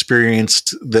you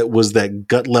experienced that was that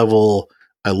gut level,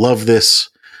 I love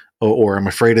this, or I'm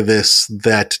afraid of this,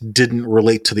 that didn't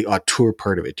relate to the auteur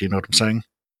part of it. Do you know what I'm saying?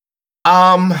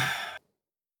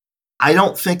 I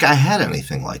don't think I had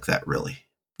anything like that, really.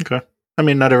 Okay. I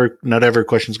mean, not every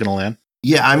question's going to land.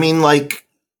 Yeah, I mean, like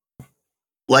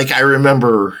I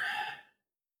remember,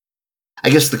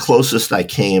 I guess the closest I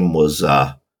came was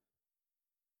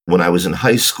when I was in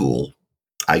high school.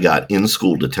 I got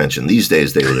in-school detention. These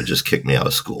days, they would have just kicked me out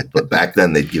of school. But back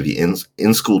then, they'd give you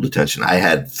in-school detention. I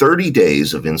had 30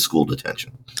 days of in-school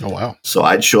detention. Oh, wow. So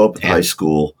I'd show up at high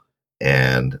school,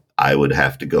 and I would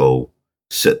have to go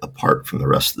sit apart from the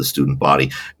rest of the student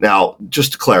body. Now,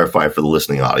 just to clarify for the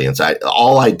listening audience,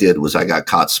 all I did was I got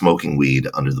caught smoking weed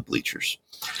under the bleachers.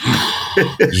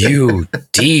 You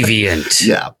deviant.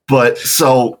 Yeah. But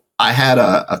so I had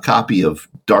a copy of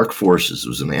Dark Forces. It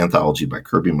was an anthology by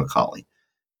Kirby McCauley.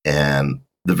 And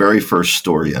the very first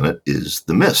story in it is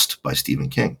The Mist by Stephen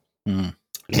King. Mm.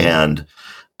 And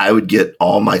I would get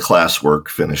all my classwork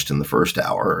finished in the first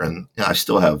hour. And I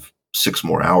still have 6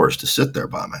 more hours to sit there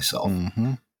by myself.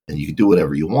 Mm-hmm. And you can do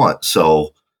whatever you want.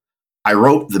 So I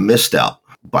wrote The Mist out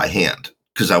by hand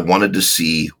because I wanted to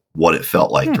see what it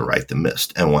felt like to write The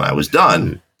Mist. And when I was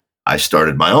done, I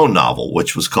started my own novel,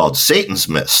 which was called Satan's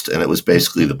Mist. And it was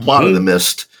basically the plot of The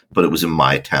Mist, but it was in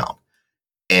my town.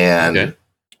 And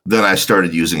then I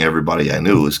started using everybody I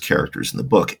knew as characters in the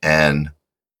book. And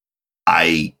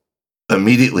I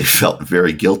immediately felt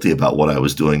very guilty about what I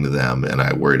was doing to them. And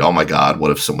I worried, oh my God,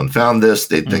 what if someone found this?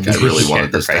 They'd think I really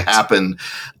wanted this to happen.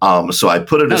 So I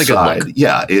put it aside.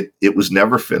 Yeah, it was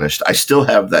never finished. I still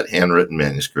have that handwritten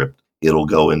manuscript. It'll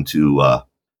go into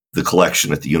the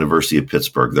collection at the University of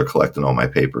Pittsburgh. They're collecting all my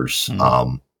papers.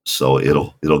 So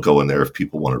it'll go in there if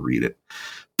people want to read it.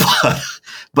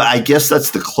 But I guess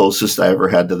that's the closest I ever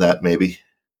had to that, maybe.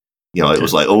 You know, it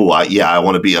was like, I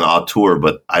want to be an auteur,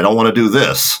 but I don't want to do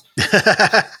this.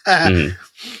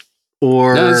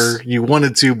 Or you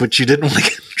wanted to, but you didn't want to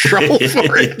get in trouble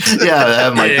for it.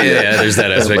 That might be it. Yeah, there's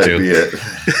that aspect too.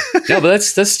 No, but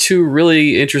that's two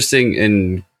really interesting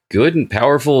and good and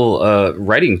powerful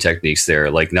writing techniques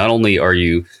there. Like, not only are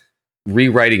you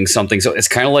rewriting something, so it's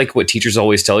kind of like what teachers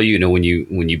always tell you, when you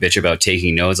bitch about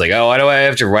taking notes, like, why do I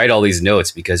have to write all these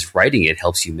notes? Because writing it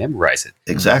helps you memorize it.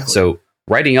 Exactly. So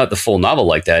writing out the full novel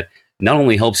like that not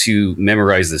only helps you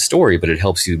memorize the story, but it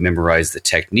helps you memorize the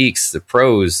techniques, the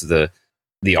prose, the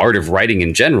art of writing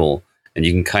in general. And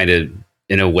you can kind of,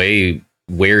 in a way,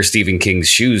 wear Stephen King's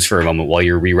shoes for a moment while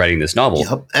you're rewriting this novel.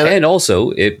 Yep. And also,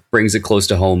 it brings it close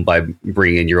to home by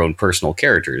bringing in your own personal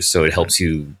characters. So it helps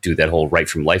you do that whole write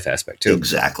from life aspect too.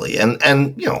 Exactly. And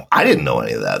I didn't know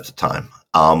any of that at the time.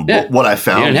 But what I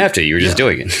found, you didn't have to, you were just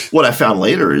doing it. What I found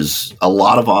later is a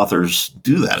lot of authors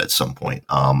do that at some point.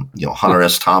 Hunter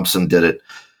S. Thompson did it.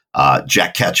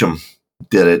 Jack Ketchum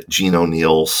did it. Gene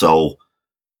O'Neill. So,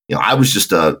 I was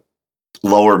just a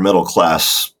lower middle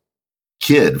class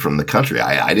kid from the country.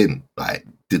 I didn't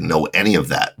know any of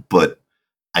that, but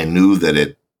I knew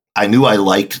I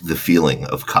liked the feeling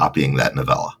of copying that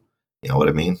novella. You know what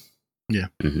I mean? Yeah.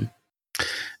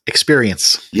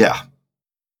 Experience. Yeah.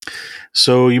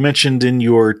 So you mentioned in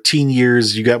your teen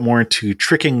years, you got more into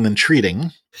tricking than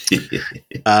treating.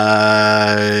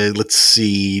 Let's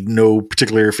see. No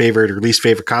particular favorite or least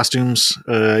favorite costumes.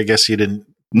 I guess you didn't.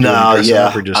 No.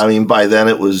 Yeah. By then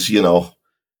it was,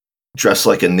 dress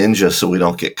like a ninja so we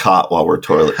don't get caught while we're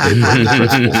toilet paper in the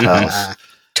principal's house.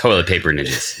 Toilet paper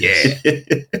ninjas. Yeah.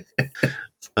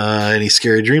 Any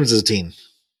scary dreams as a teen?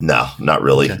 No, not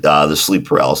really. Okay. The sleep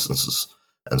paralysis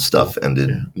and stuff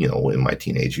ended, in my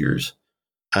teenage years.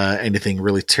 Anything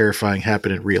really terrifying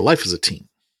happen in real life as a teen?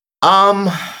 I'm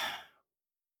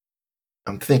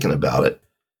thinking about it.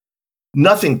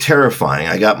 Nothing terrifying.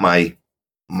 I got my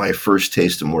first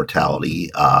taste of mortality.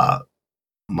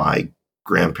 My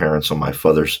grandparents on my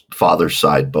father's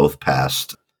side both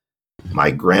passed. My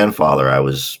grandfather, I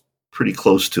was pretty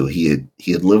close to. He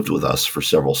had lived with us for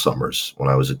several summers when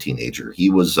I was a teenager. He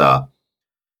was an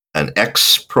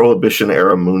ex-Prohibition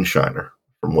era moonshiner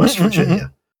from West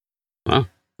Virginia. Oh,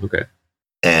 okay.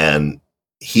 And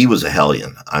he was a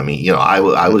hellion. I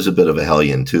was a bit of a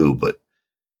hellion too, but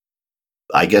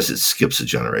I guess it skips a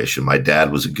generation. My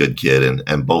dad was a good kid,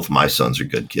 and both my sons are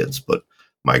good kids, but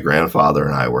my grandfather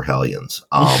and I were hellions.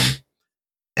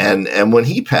 And when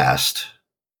he passed,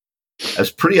 I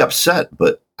was pretty upset,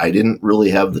 but I didn't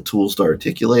really have the tools to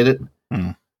articulate it.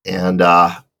 And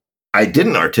I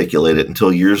didn't articulate it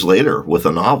until years later with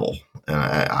a novel. And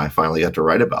I finally got to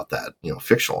write about that,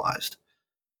 fictionalized.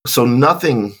 So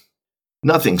nothing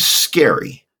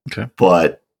scary, okay.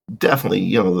 But definitely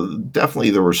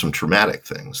there were some traumatic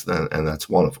things, and that's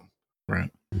one of them.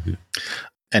 Right. Mm-hmm.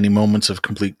 Any moments of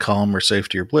complete calm or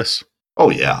safety or bliss? Oh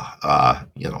yeah.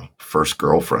 First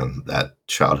girlfriend, that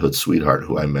childhood sweetheart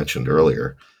who I mentioned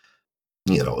earlier,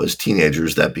 as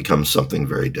teenagers, that becomes something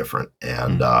very different.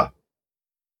 And,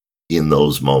 in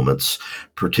those moments,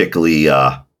 particularly,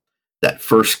 that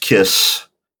first kiss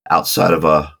outside of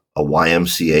a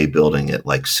YMCA building at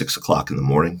like 6:00 in the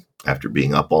morning after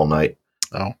being up all night.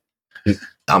 Oh,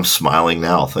 I'm smiling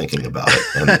now thinking about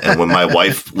it. And when my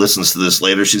wife listens to this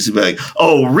later, she's going to be like,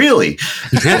 oh, really?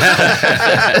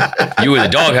 You in the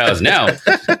doghouse now.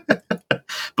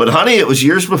 But honey, it was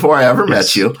years before I ever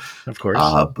met you. Of course.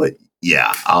 But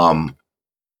yeah,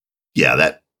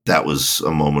 that was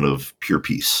a moment of pure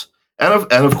peace.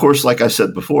 And of course, like I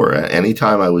said before,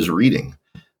 anytime I was reading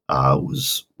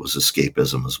was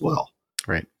escapism as well.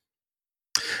 Right.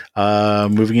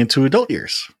 Moving into adult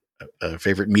years.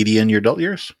 Favorite media in your adult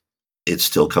years? It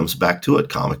still comes back to it.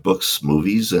 Comic books,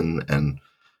 movies, and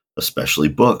especially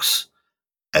books.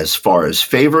 As far as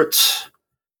favorites,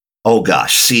 oh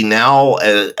gosh. See, now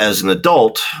as an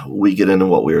adult, we get into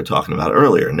what we were talking about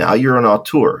earlier. Now you're an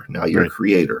auteur. Now you're a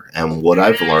creator. And what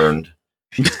I've learned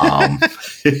Um,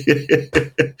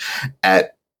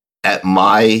 at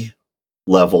my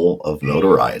level of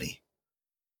notoriety,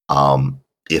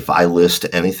 if I list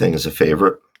anything as a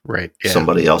favorite, Right. Yeah.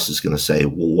 somebody else is going to say,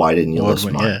 well, why didn't you list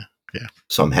mine? Yeah. Yeah.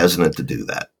 So I'm hesitant to do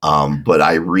that. But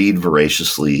I read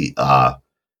voraciously. I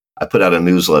put out a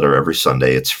newsletter every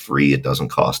Sunday. It's free. It doesn't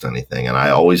cost anything. And I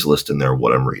always list in there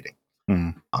what I'm reading.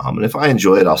 And if I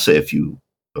enjoy it, I'll say a few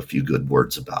good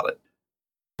words about it.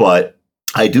 But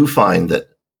I do find that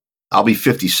I'll be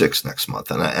 56 next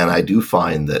month. And I do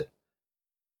find that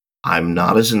I'm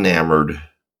not as enamored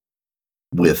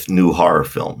with new horror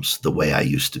films the way I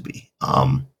used to be.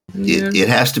 It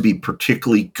has to be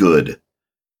particularly good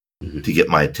to get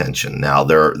my attention. Now,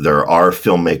 there are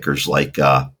filmmakers like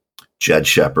Jed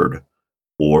Shepard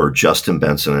or Justin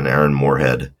Benson and Aaron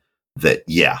Moorhead that,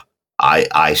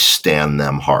 I stand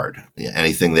them hard.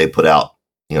 Anything they put out,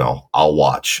 I'll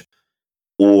watch.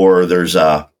 Or there's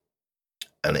an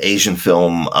Asian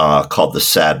film called The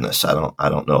Sadness. I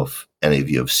don't know if any of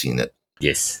you have seen it.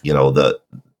 Yes.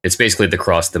 It's basically the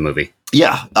Cross the movie.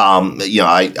 Yeah.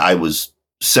 I was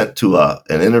sent to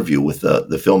an interview with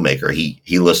the filmmaker.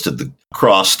 He listed the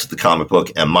Crossed, the comic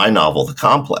book, and my novel, The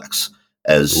Complex,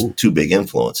 as two big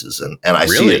influences. And I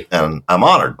see it, and I'm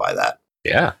honored by that.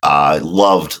 Yeah. I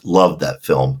loved that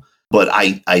film. But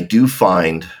I do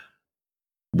find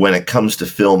when it comes to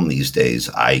film these days,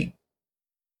 I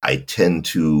tend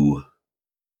to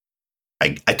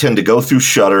go through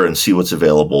Shudder and see what's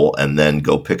available, and then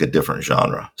go pick a different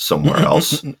genre somewhere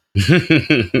else.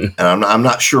 And I'm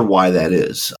not sure why that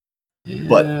is. Yeah.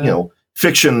 But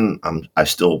fiction, I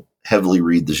still heavily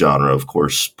read the genre. Of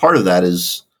course, part of that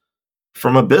is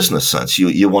from a business sense.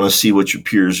 You want to see what your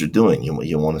peers are doing.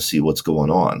 You want to see what's going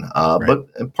on. Right.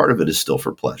 But part of it is still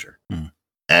for pleasure.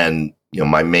 And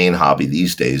my main hobby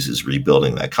these days is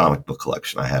rebuilding that comic book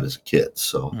collection I had as a kid.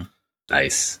 So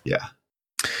nice. Yeah.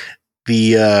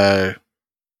 The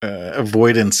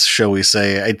avoidance, shall we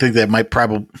say, I think that might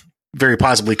very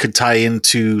possibly could tie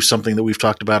into something that we've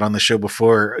talked about on the show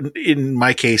before. In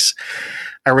my case,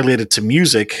 I related to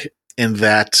music in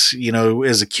that,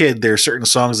 as a kid, there are certain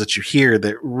songs that you hear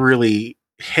that really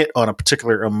hit on a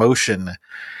particular emotion.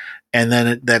 And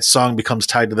then that song becomes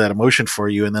tied to that emotion for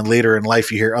you. And then later in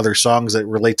life, you hear other songs that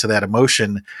relate to that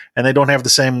emotion, and they don't have the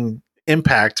same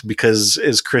impact because,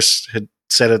 as Chris had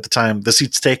said at the time, the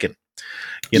seat's taken.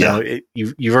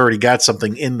 You've already got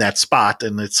something in that spot,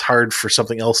 and it's hard for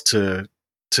something else to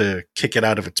kick it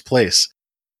out of its place.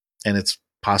 And it's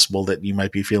possible that you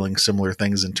might be feeling similar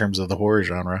things in terms of the horror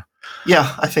genre.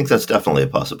 Yeah, I think that's definitely a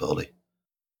possibility.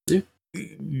 Yeah.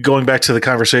 Going back to the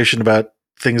conversation about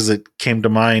things that came to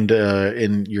mind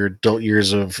in your adult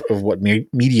years of what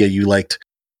media you liked.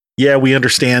 Yeah, we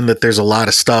understand that there's a lot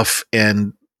of stuff,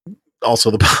 and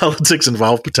also the politics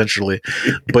involved potentially,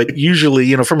 but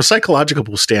usually, from a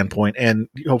psychological standpoint, and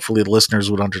hopefully the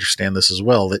listeners would understand this as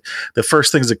well, that the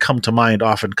first things that come to mind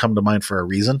often come to mind for a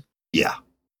reason. Yeah.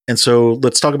 And so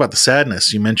let's talk about The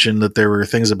Sadness. You mentioned that there were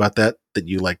things about that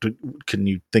you liked. Can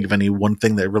you think of any one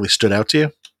thing that really stood out to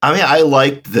you? I mean, I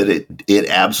liked that it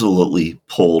absolutely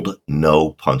pulled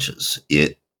no punches.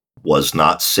 It was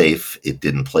not safe. It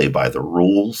didn't play by the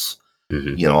rules.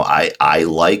 I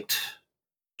liked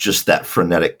just that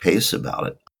frenetic pace about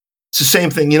it. It's the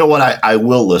same thing. You know what? I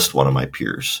will list one of my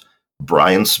peers,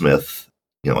 Brian Smith.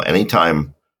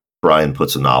 Anytime Brian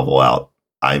puts a novel out,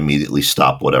 I immediately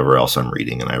stop whatever else I'm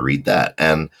reading and I read that.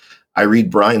 And I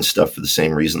read Brian's stuff for the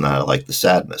same reason that I like The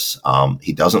Sadness.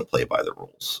 He doesn't play by the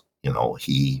rules.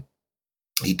 He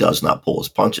does not pull his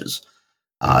punches.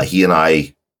 He and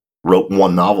I wrote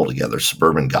one novel together,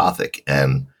 Suburban Gothic,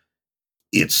 and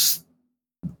it's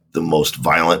the most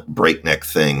violent, breakneck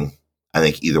thing I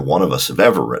think either one of us have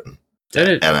ever written.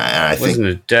 And I think wasn't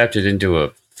adapted into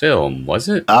a film, was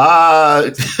it? Not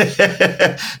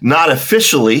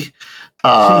officially,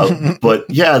 but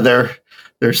yeah,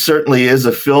 there certainly is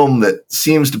a film that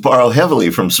seems to borrow heavily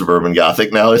from Suburban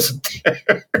Gothic now, isn't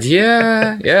there?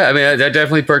 Yeah. I mean, that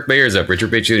definitely perked my ears up.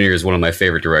 Richard Bate Jr. is one of my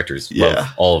favorite directors. Yeah.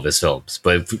 Love all of his films,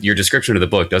 but your description of the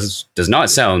book does not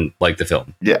sound like the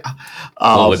film. Yeah.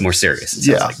 A little bit more serious.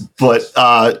 Yeah. Like. But,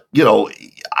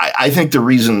 I think the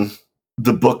reason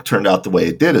the book turned out the way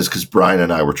it did is because Brian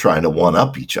and I were trying to one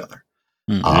up each other.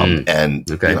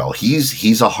 Mm-hmm.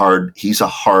 He's a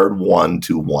hard one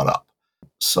to one up.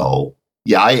 So,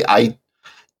 yeah, I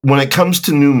when it comes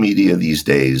to new media these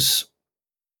days,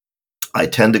 I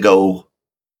tend to go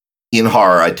in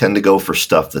horror. I tend to go for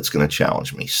stuff that's going to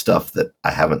challenge me, stuff that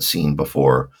I haven't seen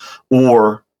before,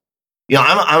 or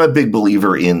I'm a big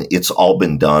believer in it's all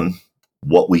been done.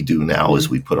 What we do now is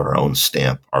we put our own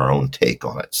stamp, our own take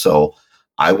on it. So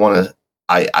I want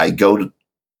I go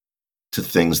to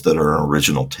things that are an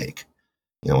original take.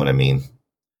 You know what I mean?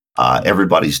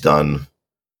 Everybody's done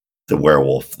the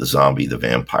werewolf, the zombie, the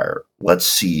vampire. Let's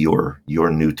see your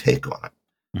new take on it.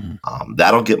 Mm-hmm.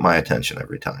 That'll get my attention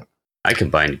every time. I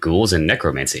combined ghouls and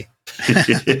necromancy.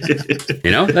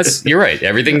 You're right.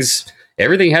 Everything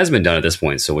has been done at this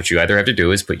point. So what you either have to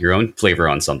do is put your own flavor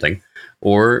on something,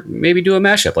 or maybe do a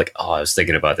mashup. Like, I was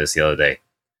thinking about this the other day.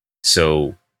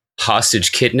 So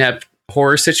hostage kidnap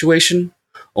horror situation,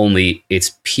 only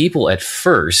it's people at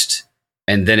first,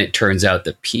 and then it turns out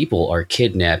that people are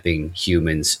kidnapping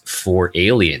humans for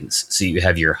aliens. So you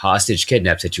have your hostage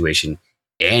kidnap situation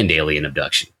and alien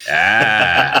abduction.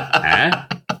 I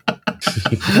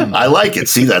like it.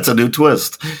 See, that's a new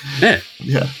twist. Yeah.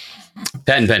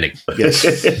 Patent pending. Yes.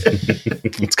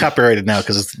 It's copyrighted now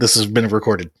because this has been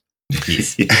recorded.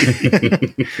 Yes. You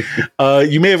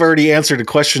may have already answered a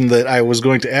question that I was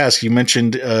going to ask. You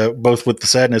mentioned both with the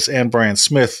Sadness and Brian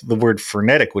Smith the word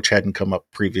frenetic, which hadn't come up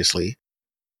previously.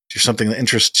 Is there something that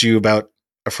interests you about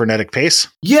a frenetic pace?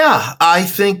 Yeah, I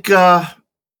think like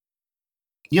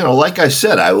I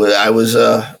said, I was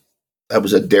a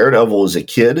daredevil as a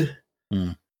kid,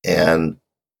 and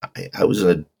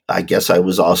I guess I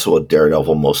was also a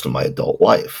daredevil most of my adult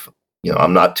life.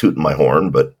 I'm not tooting my horn,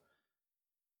 but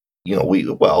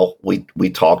we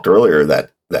talked earlier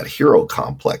that hero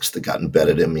complex that got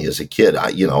embedded in me as a kid.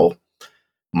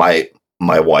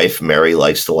 My wife Mary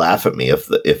likes to laugh at me if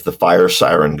the fire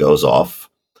siren goes off.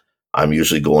 I'm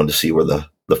usually going to see where the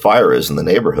fire is in the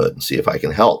neighborhood and see if I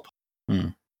can help.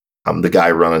 I'm the guy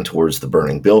running towards the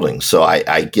burning building. So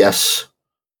I guess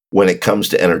when it comes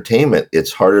to entertainment,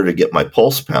 it's harder to get my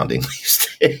pulse pounding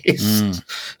these days.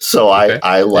 So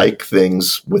I like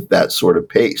things with that sort of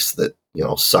pace that,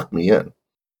 suck me in.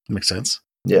 Makes sense.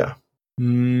 Yeah.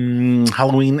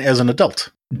 Halloween as an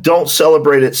adult. Don't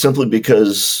celebrate it simply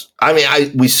because,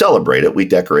 we celebrate it. We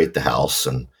decorate the house.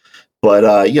 But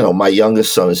my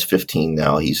youngest son is 15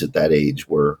 now. He's at that age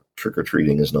where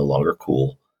trick-or-treating is no longer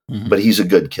cool. But he's a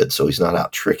good kid, so he's not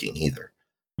out tricking either.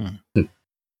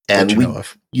 And we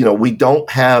don't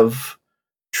have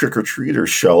trick-or-treaters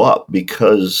show up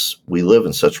because we live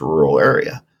in such a rural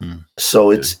area.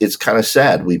 So it's kind of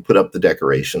sad. We put up the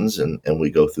decorations and we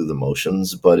go through the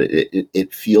motions, but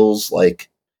it feels like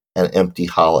an empty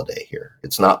holiday here.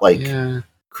 It's not like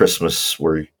Christmas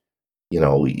where,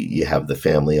 you have the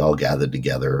family all gathered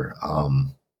together.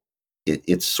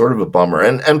 It's sort of a bummer.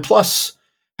 And plus,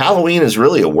 Halloween is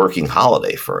really a working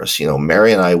holiday for us.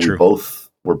 Mary and I,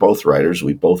 we're both writers.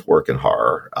 We both work in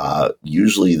horror.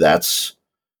 Usually that's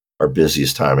our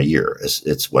busiest time of year.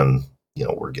 It's when,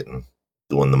 we're doing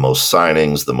the most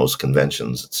signings, the most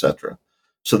conventions, etc.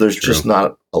 So there's just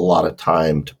not a lot of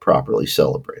time to properly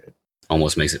celebrate it.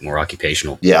 Almost makes it more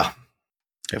occupational. Yeah.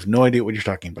 I have no idea what you're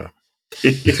talking about.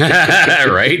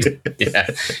 Right? Yeah.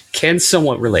 Can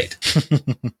somewhat relate. Do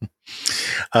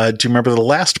you remember the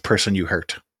last person you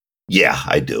hurt? Yeah,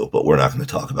 I do, but we're not going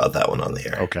to talk about that one on the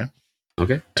air. Okay.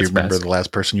 Do you remember the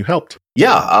last person you helped?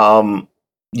 Yeah.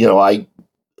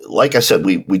 Like I said,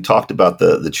 we talked about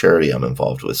the charity I'm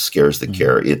involved with, Scares the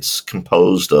Care. It's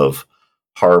composed of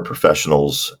horror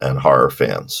professionals and horror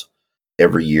fans.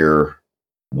 Every year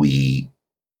we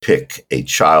pick a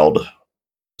child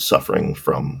suffering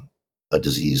from a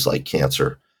disease like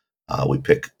cancer. We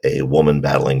pick a woman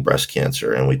battling breast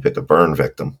cancer, and we pick a burn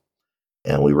victim,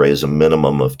 and we raise a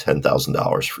minimum of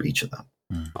 $10,000 for each of them.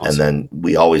 Awesome. And then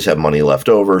we always have money left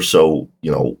over. So,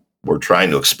 we're trying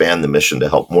to expand the mission to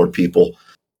help more people.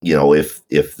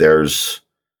 If there's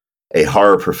a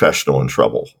horror professional in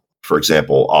trouble, for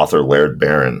example, author Laird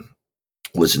Barron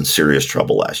was in serious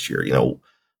trouble last year.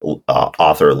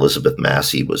 Author Elizabeth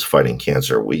Massey was fighting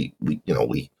cancer. We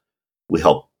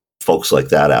help folks like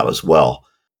that out as well.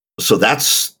 So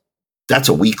that's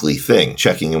a weekly thing,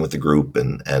 checking in with the group.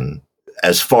 And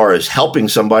as far as helping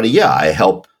somebody, I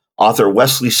helped author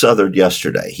Wesley Southard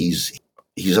yesterday. He's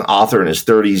an author in his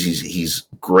 30s. He's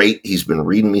great. He's been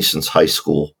reading me since high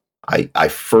school. I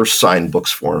first signed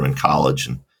books for him in college,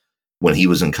 and when he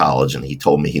was in college, and he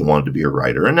told me he wanted to be a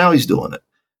writer, and now he's doing it.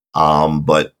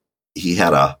 But he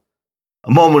had a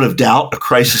moment of doubt, a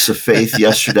crisis of faith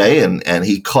yesterday, and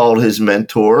he called his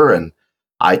mentor, and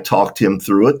I talked him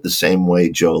through it the same way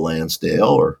Joe Lansdale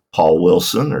or Paul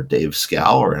Wilson or Dave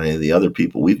Scow or any of the other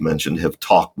people we've mentioned have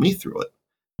talked me through it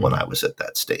when I was at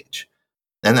that stage.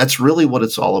 And that's really what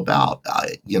it's all about.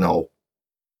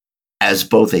 As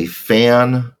both a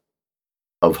fan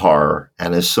of horror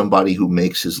and as somebody who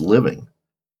makes his living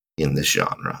in this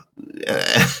genre,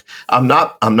 I'm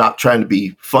not trying to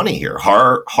be funny here.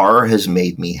 Horror has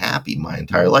made me happy my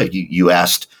entire life. You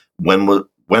asked when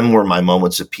when were my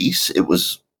moments of peace? It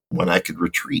was when I could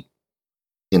retreat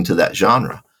into that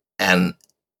genre. And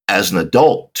as an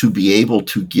adult, to be able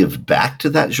to give back to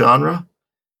that genre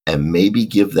and maybe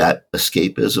give that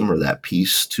escapism or that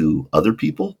peace to other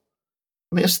people,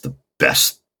 I mean, it's the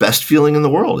best feeling in the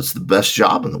world. It's the best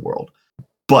job in the world.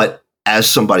 But as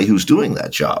somebody who's doing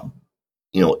that job,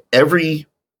 every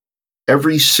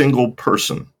single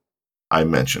person I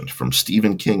mentioned, from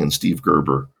Stephen King and Steve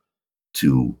Gerber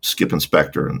to Skip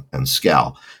Inspector and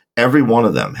Scal, every one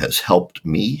of them has helped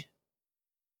me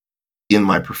in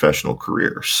my professional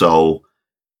career. So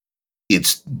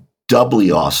it's doubly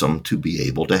awesome to be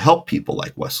able to help people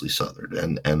like Wesley Southard.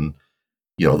 And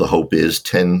the hope is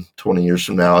 10, 20 years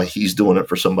from now, he's doing it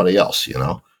for somebody else,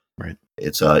 Right.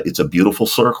 It's a beautiful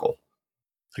circle.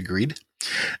 Agreed.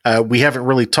 We haven't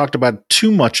really talked about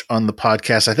too much on the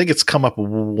podcast. I think it's come up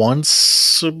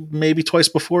once, maybe twice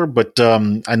before, but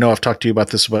I know I've talked to you about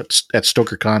this at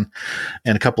StokerCon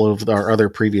and a couple of our other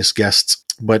previous guests.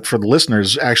 But for the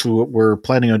listeners, actually what we're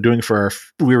planning on doing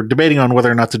we were debating on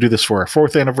whether or not to do this for our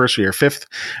 4th anniversary or 5th.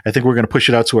 I think we're going to push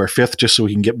it out to our 5th just so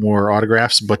we can get more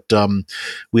autographs. But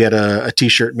we had a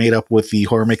t-shirt made up with the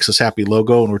Horror Makes Us Happy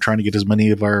logo, and we're trying to get as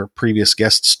many of our previous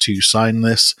guests to sign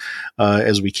this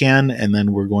as we can. And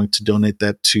then we're going to donate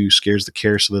that to Scares the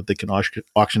Care so that they can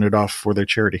auction it off for their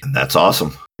charity. And that's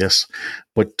awesome. Yes.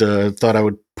 But thought I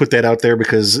would put that out there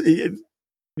because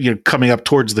coming up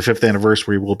towards the 5th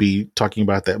anniversary, we'll be talking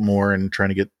about that more and trying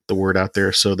to get the word out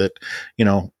there so that,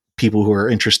 people who are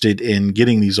interested in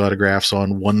getting these autographs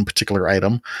on one particular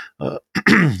item,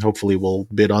 hopefully will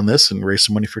bid on this and raise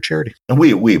some money for charity. And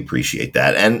we appreciate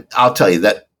that. And I'll tell you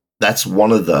that's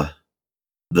one of the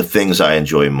things I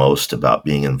enjoy most about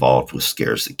being involved with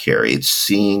Scares That Carry. It's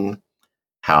seeing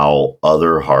how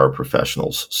other horror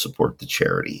professionals support the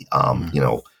charity.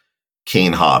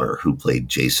 Kane Hodder, who played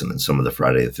Jason in some of the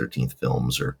Friday the 13th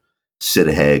films, or Sid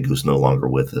Haig, who's no longer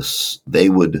with us, they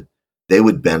would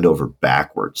bend over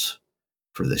backwards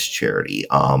for this charity.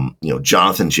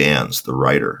 Jonathan Jans, the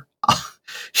writer,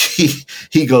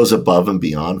 he goes above and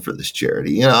beyond for this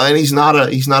charity. And he's not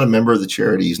a member of the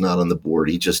charity. He's not on the board.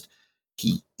 He just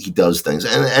he does things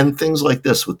and things like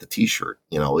this with the T-shirt.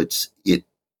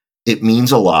 It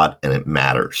means a lot and it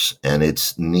matters, and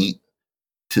it's neat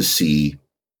to see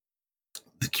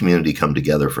the community come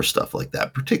together for stuff like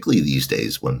that, particularly these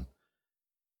days when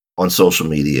on social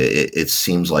media, it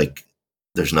seems like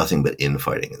there's nothing but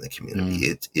infighting in the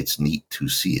community. It's neat to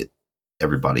see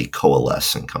everybody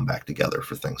coalesce and come back together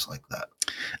for things like that.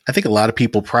 I think a lot of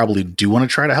people probably do want to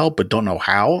try to help, but don't know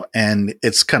how. And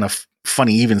it's kind of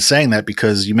funny even saying that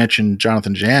because you mentioned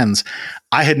Jonathan Jans.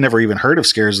 I had never even heard of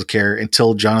Scares of Care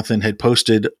until Jonathan had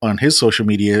posted on his social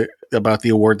media about the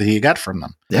award that he got from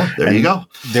them. Yeah, there you go.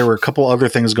 There were a couple other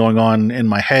things going on in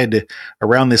my head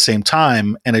around the same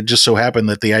time, and it just so happened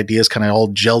that the ideas kind of all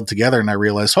gelled together, and I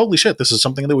realized, holy shit, this is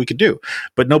something that we could do.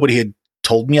 But nobody had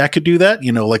told me I could do that,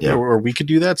 or we could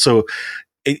do that. So,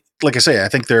 like I say, I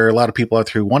think there are a lot of people out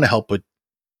there who want to help, but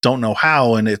don't know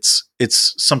how, and it's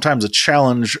sometimes a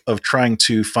challenge of trying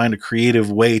to find a creative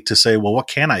way to say, well, what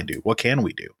can I do? What can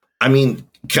we do? I mean,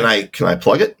 can I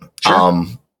plug it? Sure.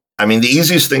 The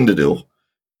easiest thing to do,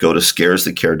 go to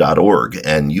scaresthatcare.org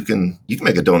and you can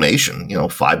make a donation,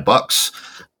 $5,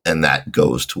 and that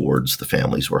goes towards the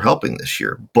families we're helping this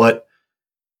year. But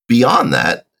beyond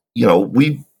that,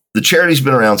 the charity's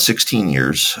been around 16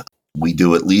 years. We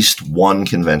do at least one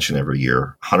convention every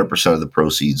year. 100% of the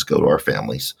proceeds go to our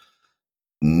families.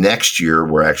 Next year,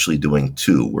 we're actually doing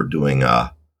 2. We're doing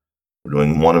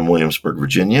one in Williamsburg,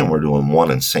 Virginia, and we're doing one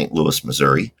in St. Louis,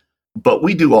 Missouri. But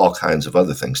we do all kinds of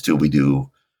other things too. We do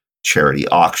charity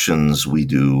auctions. We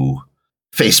do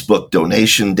Facebook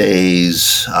donation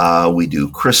days. We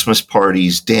do Christmas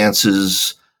parties,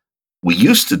 dances. We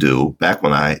used to do, back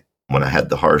when I had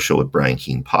the horror show with Brian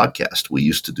Keene podcast, we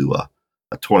used to do a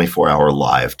 24-hour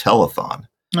live telethon.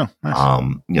 Oh,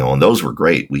 nice. And those were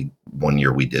great. One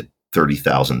year we did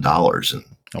 $30,000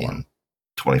 in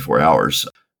 24 hours.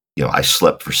 I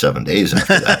slept for 7 days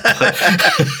after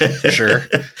that. Sure.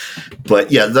 But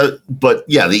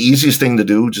the easiest thing to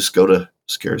do, just go to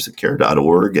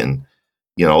scaresthatcare.org. And,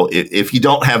 if you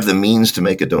don't have the means to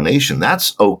make a donation,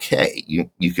 that's okay.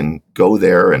 You can go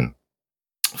there and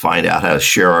find out how to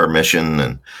share our mission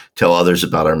and tell others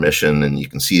about our mission. And you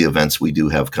can see events we do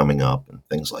have coming up and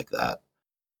things like that.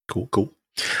 Cool.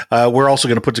 We're also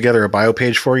going to put together a bio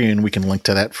page for you, and we can link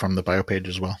to that from the bio page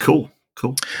as well. Cool.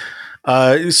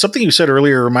 Something you said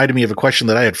earlier reminded me of a question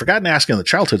that I had forgotten to ask in the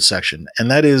childhood section.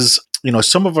 And that is,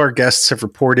 some of our guests have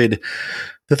reported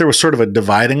that there was sort of a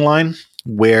dividing line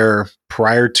where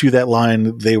prior to that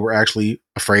line, they were actually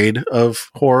afraid of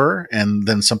horror, and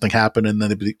then something happened, and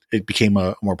then it became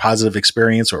a more positive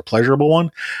experience or a pleasurable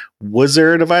one. Was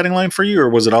there a dividing line for you, or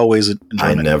was it always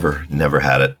enjoyment? I never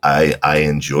had it. I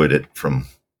enjoyed it from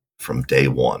day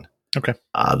one. Okay.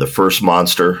 The first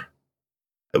monster,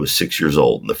 I was 6 years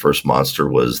old, and the first monster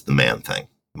was the Man-Thing,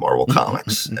 Marvel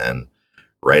Comics, and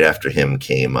right after him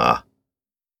came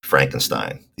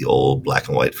Frankenstein, the old black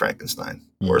and white Frankenstein,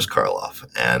 Boris Karloff,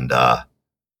 and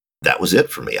that was it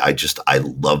for me. I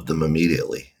loved them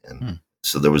immediately. And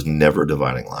so there was never a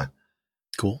dividing line.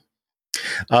 Cool.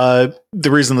 The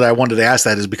reason that I wanted to ask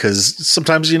that is because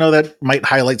sometimes, that might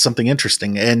highlight something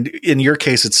interesting. And in your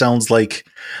case, it sounds like,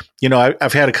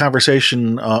 I've had a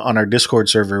conversation on our Discord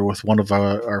server with one of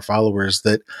our followers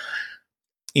that,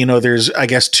 there's, I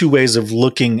guess, two ways of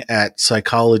looking at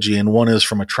psychology. And one is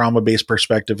from a trauma-based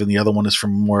perspective, and the other one is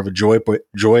from more of a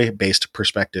joy-based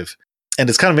perspective. And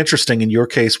it's kind of interesting in your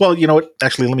case. Well, you know what?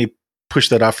 Actually, let me push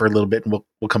that off for a little bit, and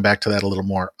we'll come back to that a little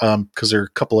more. Because there are a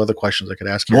couple other questions I could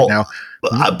ask you now.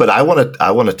 But I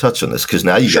want to touch on this because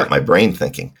now you got my brain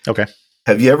thinking. Okay.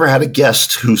 Have you ever had a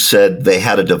guest who said they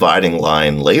had a dividing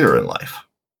line later in life?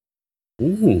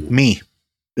 Ooh. Me.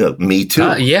 Me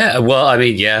too. Yeah. Well, I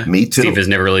mean, yeah. Me too. Steve has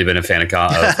never really been a fan of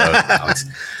comics,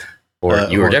 or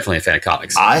you were definitely a fan of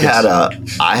comics. I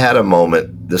had a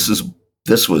moment. This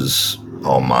was.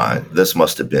 Oh my! This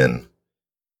must have been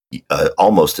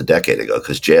almost a decade ago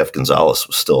because J.F. Gonzalez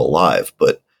was still alive.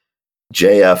 But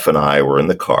J.F. and I were in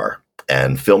the car,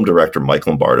 and film director Mike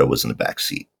Lombardo was in the back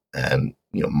seat. And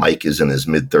Mike is in his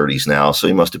mid-30s now, so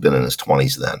he must have been in his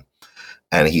 20s then.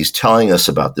 And he's telling us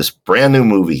about this brand new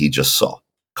movie he just saw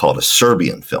called A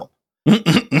Serbian Film.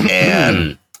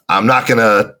 And I'm not going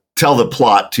to tell the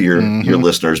plot to your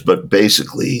listeners, but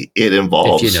basically it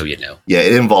involves, if you know. Yeah,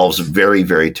 it involves very,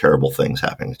 very terrible things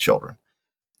happening to children.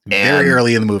 Very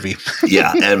early in the movie.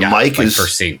 Yeah. And Mike is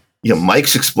first scene.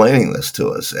 Mike's explaining this to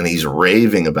us, and he's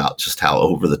raving about just how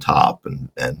over the top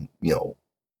and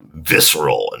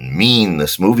visceral and mean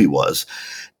this movie was.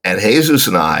 And Jesus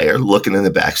and I are looking in the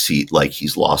back seat like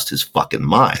he's lost his fucking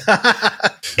mind.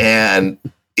 And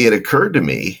it occurred to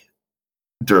me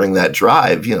during that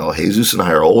drive, Jesus and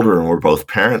I are older and we're both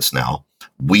parents now.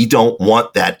 We don't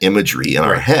want that imagery in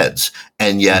our heads.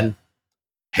 And yet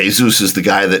Jesus is the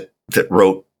guy that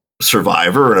wrote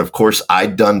Survivor. And of course,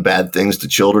 I'd done bad things to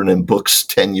children in books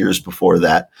 10 years before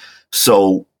that.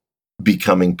 So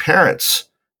becoming parents,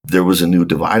 there was a new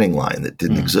dividing line that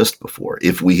didn't exist before.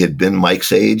 If we had been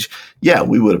Mike's age,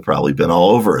 we would have probably been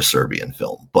all over A Serbian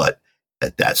Film. But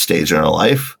at that stage in our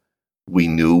life, we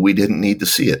knew we didn't need to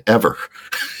see it ever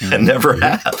and never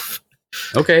have.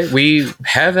 Okay. We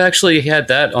have actually had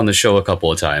that on the show a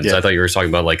couple of times. Yeah. I thought you were talking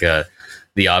about like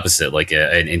the opposite, like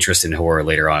an interest in horror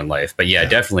later on in life. But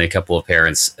definitely a couple of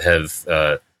parents have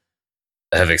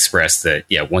expressed that,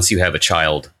 once you have a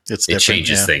child, it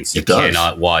changes things. You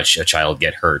cannot watch a child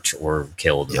get hurt or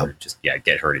killed or just,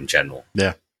 get hurt in general.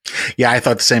 Yeah. Yeah, I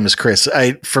thought the same as Chris.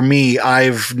 For me,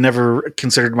 I've never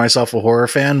considered myself a horror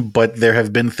fan, but there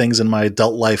have been things in my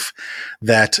adult life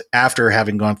that after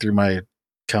having gone through my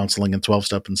counseling and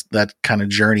 12-step and that kind of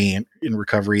journey in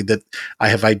recovery, that I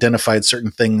have identified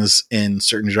certain things in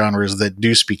certain genres that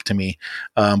do speak to me.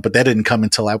 But that didn't come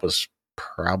until I was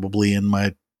probably in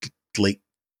my late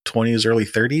 20s, early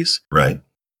 30s. Right.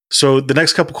 So the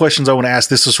next couple questions I want to ask,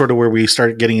 this is sort of where we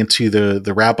start getting into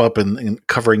the wrap up and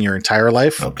covering your entire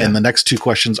life. Okay. And the next two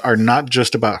questions are not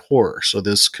just about horror. So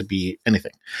this could be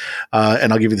anything.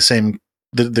 And I'll give you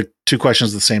the two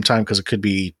questions at the same time because it could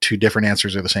be two different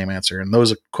answers or the same answer. And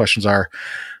those questions are,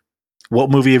 what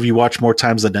movie have you watched more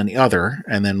times than any other?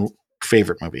 And then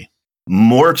favorite movie.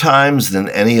 More times than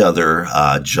any other,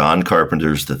 John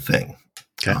Carpenter's The Thing.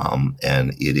 Okay.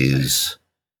 And it is...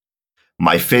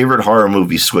 My favorite horror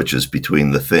movie switches between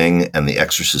The Thing and The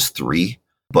Exorcist 3,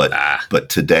 but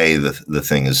today the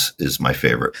Thing is my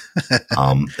favorite.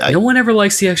 No one ever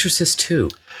likes The Exorcist 2.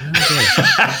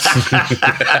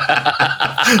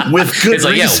 With good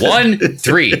reason. It's like 1,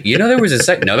 3. There was a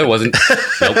second. No, there wasn't.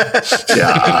 Nope.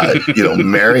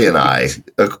 Mary and I.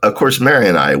 Of course, Mary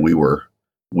and I. We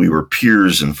were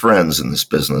peers and friends in this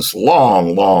business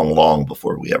long, long, long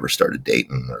before we ever started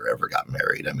dating or ever got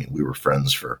married. I mean, we were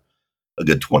friends for a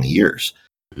good 20 years.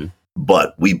 Mm-hmm.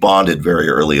 But we bonded very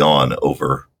early on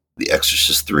over The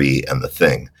Exorcist 3 and The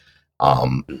Thing.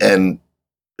 And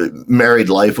married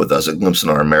life with us, a glimpse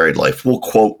into our married life, we'll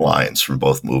quote lines from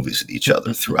both movies at each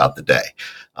other throughout the day.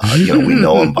 We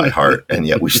know them by heart, and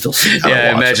yet we still see how I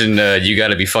imagine You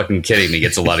Gotta Be Fucking Kidding Me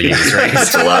gets a lot of use, right?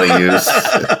 It's a lot of use.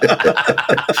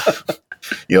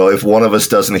 if one of us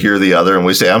doesn't hear the other and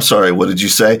we say, I'm sorry, what did you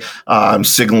say? I'm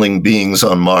signaling beings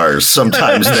on Mars.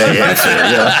 Sometimes they answer.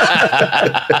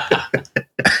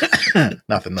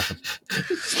 Nothing.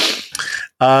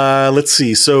 Let's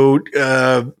see. So,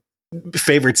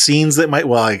 favorite scenes that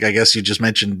I guess you just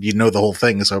mentioned, the whole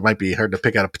thing, so it might be hard to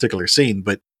pick out a particular scene,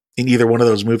 but in either one of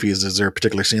those movies, is there a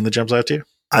particular scene that jumps out to you?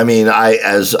 I mean,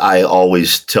 as I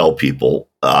always tell people,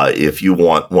 if you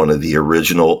want one of the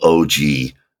original OG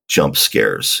jump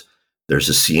scares, there's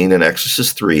a scene in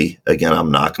Exorcist 3. Again,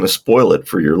 I'm not going to spoil it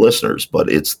for your listeners, but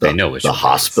it's the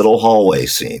hospital hallway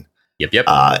scene. Yep.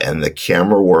 And the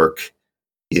camera work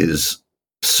is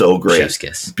so great. Chef's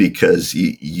kiss. Because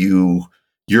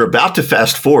you're about to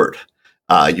fast forward.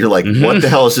 You're like, what the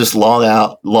hell is this long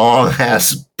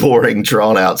ass, boring,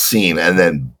 drawn out scene? And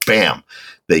then bam,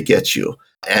 they get you.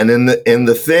 And in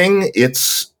the Thing,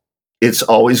 it's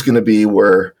always going to be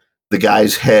where the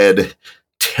guy's head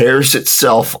tears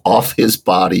itself off his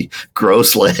body,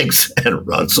 grows legs, and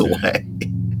runs away.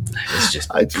 It's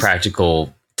just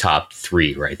practical top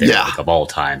 3 right there, like, of all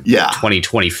time. Yeah.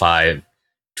 2055,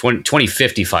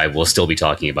 we'll still be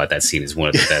talking about that scene as one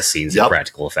of the best scenes in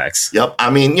practical effects. Yep.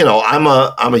 I mean, I'm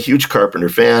a huge Carpenter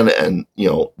fan, and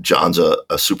John's a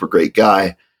super great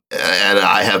guy, and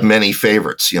I have many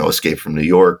favorites. Escape from New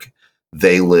York,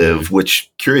 They Live,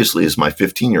 which curiously is my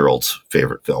 15-year-old's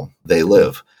favorite film. They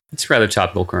Live. It's rather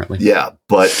topical currently. Yeah,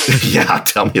 but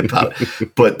tell me about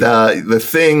it. But the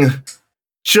Thing,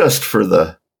 just for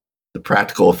the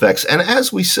practical effects, and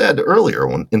as we said earlier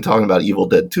when in talking about Evil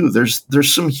Dead 2,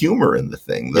 there's some humor in the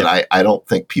Thing that I don't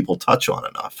think people touch on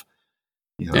enough.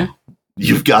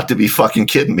 You've got to be fucking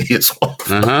kidding me! It's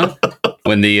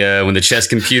when the chess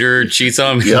computer cheats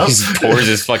on him, he just pours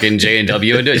his fucking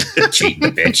J&W into it.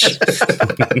 Cheating bitch.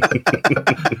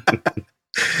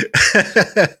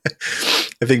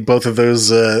 I think both of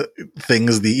those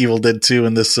things, the Evil Dead 2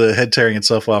 and this head tearing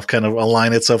itself off, kind of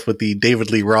align itself with the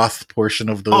David Lee Roth portion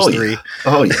of those three.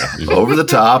 Oh, yeah. Over the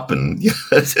top and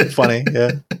funny,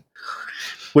 yeah.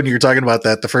 When you were talking about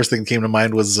that, the first thing that came to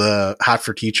mind was Hot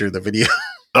for Teacher, the video.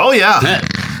 Oh, yeah.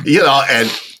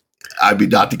 And I mean,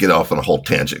 not to get off on a whole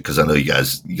tangent, because I know you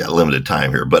got limited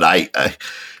time here, but I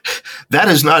that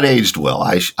has not aged well.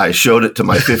 I showed it to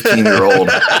my 15-year-old.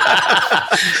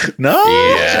 No.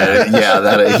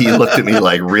 That he looked at me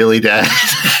like, really, Dad?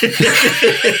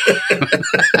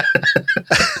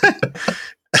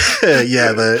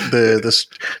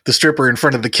 The stripper in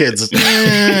front of the kids.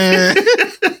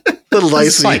 Little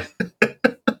icy.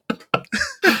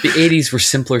 The 80s were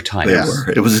simpler times. They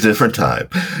were. It was a different time.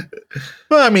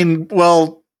 Well, I mean, I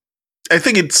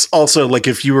think it's also like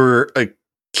if you were a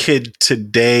kid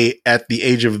today at the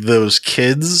age of those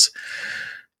kids,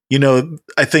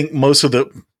 I think most of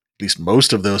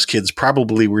those kids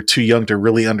probably were too young to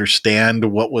really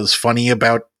understand what was funny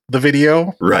about the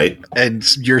video. Right. And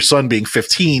your son being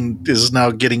 15 is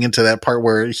now getting into that part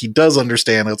where he does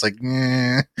understand. It's like,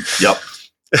 Yep.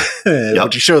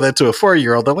 Would you show that to a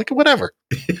 4-year-old? They're like, whatever.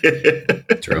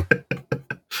 True.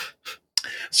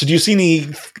 So do you see any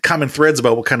common threads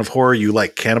about what kind of horror you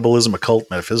like? Cannibalism, occult,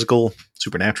 metaphysical,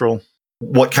 supernatural?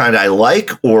 What kind I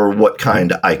like or what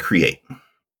kind I create?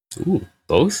 Ooh,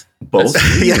 both? Both?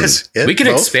 Yes. We can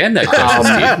expand that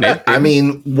question, Steve. I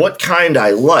mean, what kind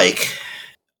I like,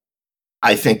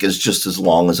 I think, is just as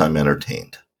long as I'm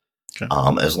entertained. Okay.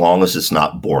 As long as it's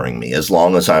not boring me. As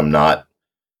long as I'm not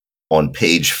on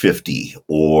page 50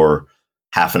 or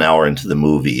half an hour into the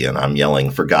movie and I'm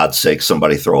yelling, for God's sake,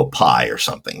 somebody throw a pie or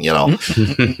something,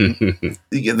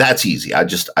 That's easy.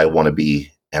 I want to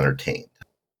be entertained.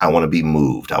 I want to be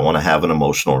moved. I want to have an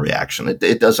emotional reaction.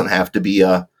 It doesn't have to be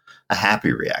a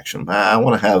happy reaction, but I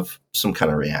want to have some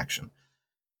kind of reaction.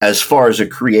 As far as a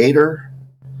creator,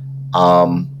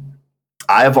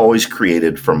 I've always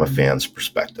created from a fan's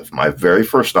perspective. My very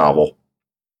first novel,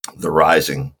 The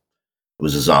Rising,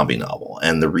 was a zombie novel.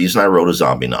 And the reason I wrote a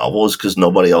zombie novel is because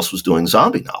nobody else was doing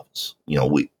zombie novels.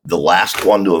 The last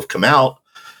one to have come out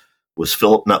was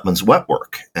Philip Nutman's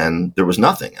Wetwork, and there was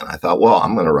nothing. And I thought, well,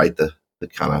 I'm going to write the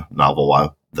kind of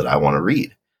novel that I want to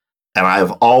read. And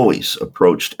I've always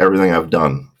approached everything I've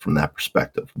done from that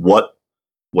perspective. What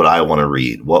would I want to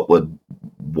read? What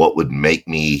would make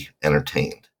me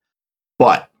entertained?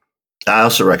 But I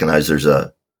also recognize there's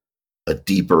a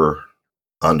deeper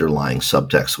underlying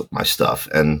subtext with my stuff.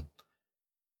 And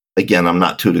again, I'm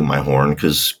not tooting my horn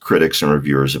because critics and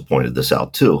reviewers have pointed this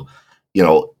out too.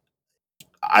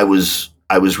 I was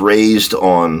raised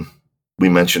on, we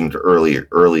mentioned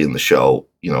early in the show,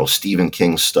 Stephen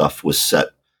King's stuff was set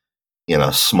in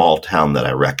a small town that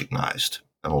I recognized,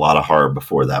 and a lot of horror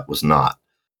before that was not.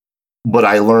 But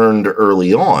I learned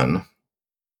early on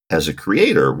as a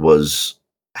creator was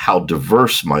how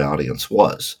diverse my audience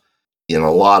was. In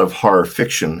a lot of horror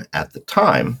fiction at the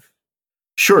time,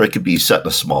 sure, it could be set in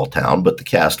a small town, but the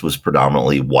cast was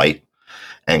predominantly white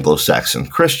Anglo-Saxon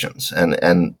Christians.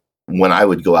 And when I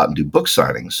would go out and do book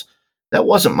signings, that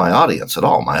wasn't my audience at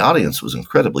all. My audience was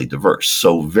incredibly diverse.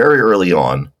 So very early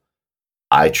on,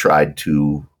 I tried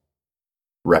to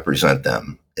represent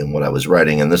them in what I was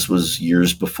writing. And this was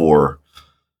years before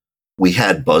we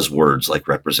had buzzwords like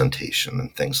representation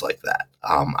and things like that.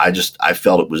 I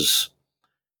felt it was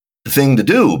the thing to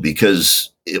do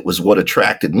because it was what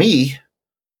attracted me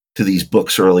to these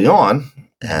books early on.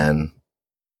 And,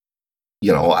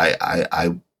 you know,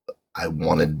 I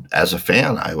wanted, as a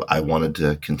fan, I wanted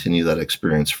to continue that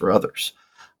experience for others.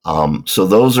 So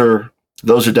those are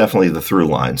definitely the through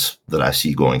lines that I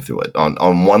see going through it.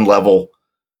 On one level,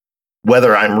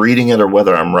 whether I'm reading it or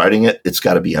whether I'm writing it, it's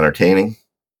got to be entertaining.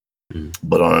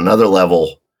 But on another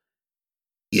level,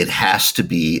 it has to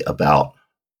be about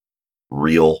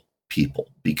real people,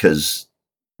 because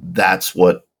that's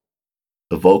what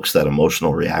evokes that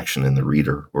emotional reaction in the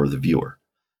reader or the viewer.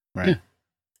 Right. Yeah.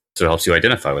 So it helps you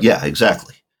identify with it. Yeah,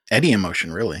 exactly. Any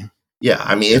emotion, really. Yeah,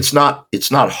 I mean, it's not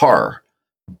horror,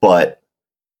 but,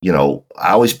 you know,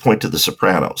 I always point to The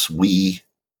Sopranos. We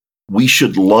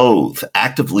should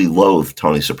actively loathe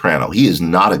Tony Soprano. He is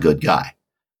not a good guy.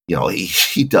 You know,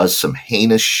 he does some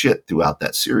heinous shit throughout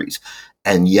that series,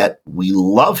 and yet we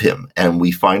love him and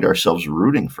we find ourselves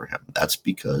rooting for him. That's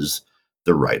because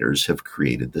the writers have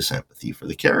created this empathy for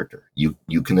the character.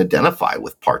 You can identify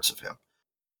with parts of him.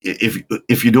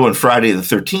 If you're doing Friday the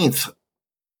 13th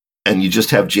and you just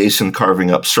have Jason carving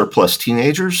up surplus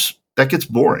teenagers, that gets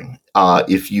boring.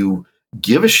 If you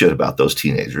give a shit about those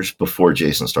teenagers before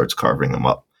Jason starts carving them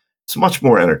up, it's much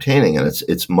more entertaining and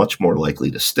it's much more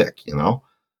likely to stick, you know?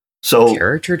 So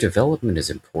character development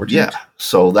is important. Yeah.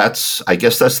 So I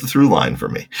guess that's the through line for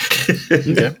me.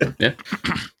 Okay. Yeah.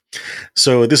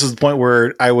 So this is the point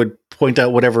where I would point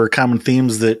out whatever common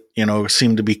themes that, you know,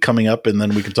 seem to be coming up, and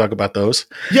then we can talk about those.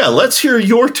 Yeah. Let's hear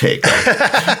your take.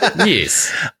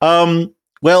 Yes.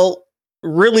 Well,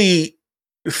 really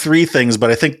 3 things, but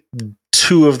I think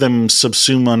 2 of them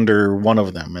subsume under one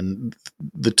of them. And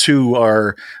the 2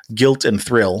 are guilt and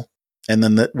thrill. And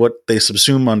then what they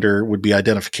subsume under would be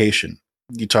identification.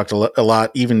 You talked a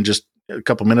lot, even just a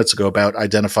couple minutes ago, about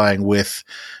identifying with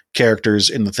characters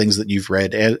in the things that you've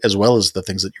read, as well as the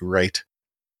things that you write.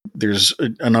 There's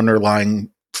an underlying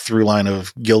through line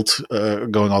of guilt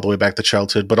going all the way back to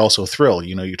childhood, but also thrill.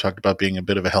 You know, you talked about being a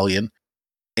bit of a hellion.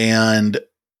 And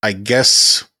I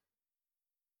guess,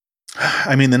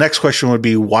 I mean, the next question would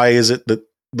be, why is it that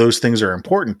those things are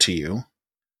important to you?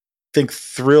 Think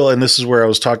thrill, and this is where I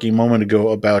was talking a moment ago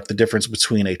about the difference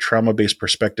between a trauma-based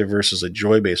perspective versus a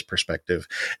joy-based perspective,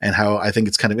 and how I think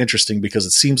it's kind of interesting because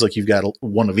it seems like you've got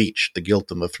one of each, the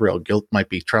guilt and the thrill. Guilt might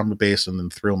be trauma-based, and then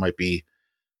thrill might be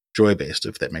joy-based,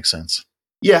 if that makes sense.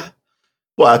 Yeah.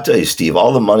 Well, I'll tell you, Steve,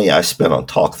 all the money I spent on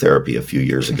talk therapy a few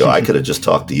years ago, I could have just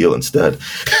talked to you instead.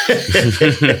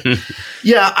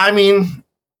 Yeah, I mean,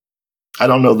 I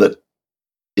don't know that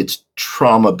it's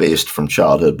trauma-based from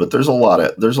childhood, but there's a lot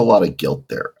of guilt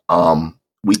there.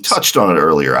 We touched on it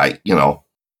earlier. I don't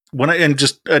want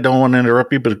to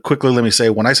interrupt you, but quickly let me say,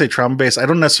 when I say trauma-based, I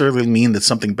don't necessarily mean that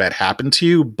something bad happened to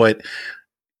you, but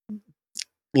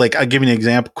like, I'll give you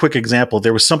an quick example.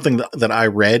 There was something that I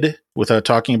read, without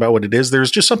talking about what it is.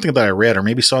 There's just something that I read or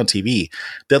maybe saw on TV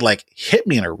that like hit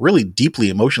me in a really deeply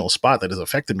emotional spot that has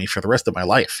affected me for the rest of my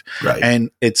life. Right.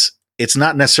 And it's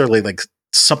not necessarily like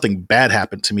something bad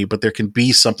happened to me, but there can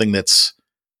be something that's,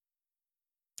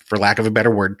 for lack of a better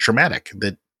word, traumatic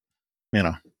that, you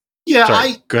know. Yeah,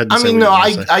 Sorry, go ahead and I say mean, what no,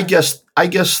 you were gonna say. I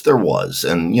guess there was,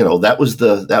 and you know, that was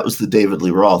the David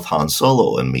Lee Roth Han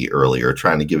Solo in me earlier,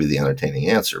 trying to give you the entertaining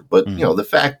answer. But you know, the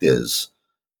fact is,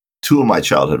 2 of my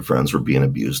childhood friends were being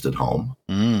abused at home,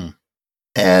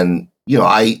 and you know,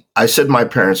 I said my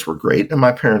parents were great, and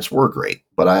my parents were great,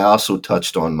 but I also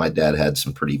touched on my dad had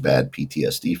some pretty bad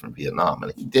PTSD from Vietnam,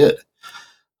 and he did.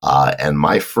 And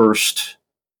my first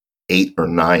 8 or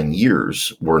 9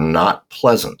 years were not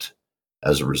pleasant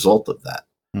as a result of that.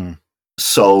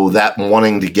 So that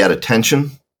wanting to get attention,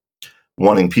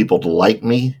 wanting people to like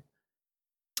me,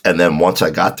 and then once I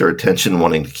got their attention,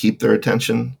 wanting to keep their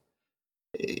attention,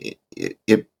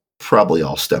 it probably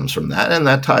all stems from that. And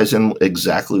that ties in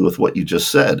exactly with what you just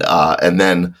said. And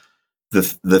then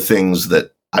the things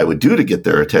that I would do to get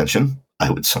their attention,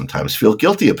 I would sometimes feel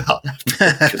guilty about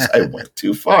because I went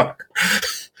too far.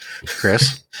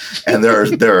 Chris? And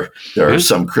there are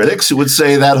some critics who would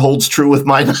say that holds true with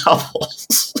my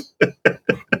novels.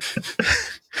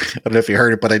 I don't know if you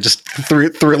heard it, but I just threw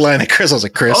a line at Chris. I was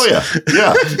like, Chris. Oh, yeah.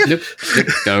 Yeah. Nope.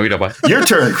 No, we don't mind. Your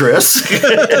turn, Chris.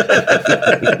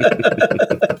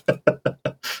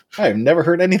 I've never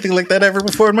heard anything like that ever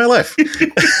before in my life.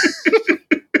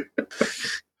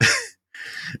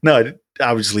 No, it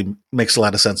obviously makes a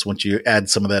lot of sense once you add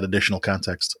some of that additional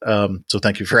context. So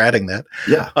thank you for adding that.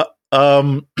 Yeah.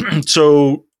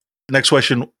 So next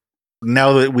question.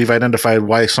 Now that we've identified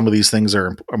why some of these things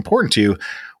are important to you,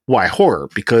 why horror?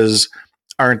 Because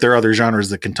aren't there other genres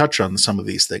that can touch on some of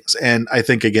these things? And I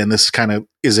think, again, this kind of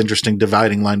is interesting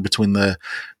dividing line between the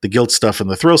guilt stuff and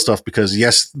the thrill stuff, because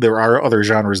yes, there are other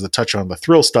genres that touch on the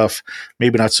thrill stuff,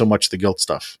 maybe not so much the guilt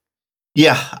stuff.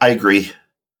 Yeah, I agree.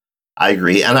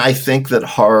 And I think that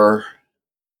horror,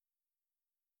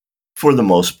 for the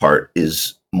most part,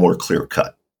 is more clear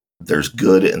cut. There's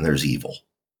good and there's evil.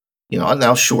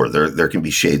 Now, sure, there can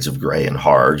be shades of gray in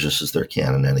horror, just as there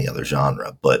can in any other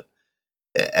genre. But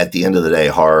at the end of the day,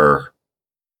 horror,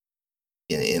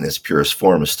 in its purest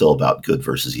form, is still about good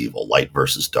versus evil, light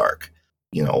versus dark.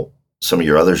 Some of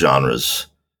your other genres,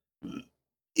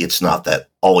 it's not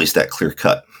always that clear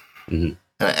cut. Mm-hmm.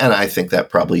 And I think that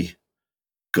probably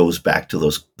goes back to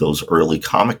those early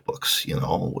comic books,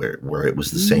 where it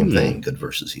was the same thing, good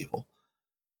versus evil.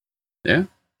 Yeah.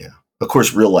 Yeah. Of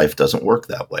course, real life doesn't work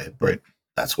that way, but right.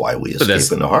 That's why we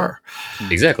escape into horror.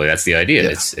 Exactly. That's the idea.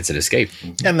 Yeah. It's an escape.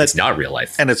 And that's not real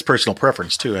life. And it's personal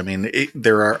preference too. I mean,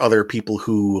 there are other people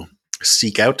who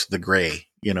seek out the gray,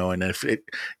 and if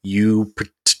you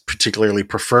particularly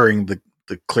preferring the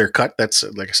clear cut, that's,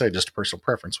 like I said, just a personal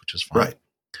preference, which is fine. Right.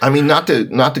 I mean, not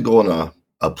to go on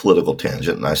a political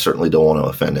tangent, and I certainly don't want to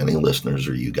offend any listeners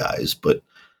or you guys, but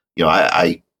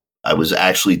I was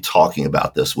actually talking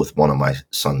about this with one of my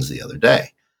sons the other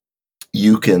day.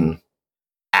 You can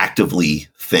actively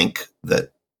think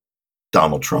that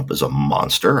Donald Trump is a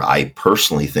monster. I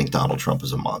personally think Donald Trump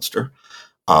is a monster.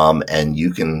 And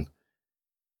you can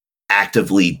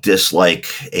actively dislike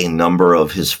a number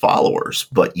of his followers,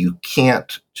 but you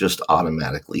can't just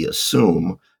automatically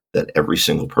assume that every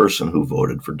single person who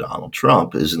voted for Donald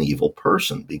Trump is an evil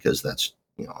person, because that's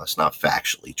not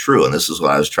factually true. And this is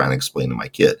what I was trying to explain to my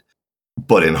kid.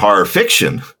 But in horror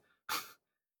fiction,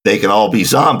 they can all be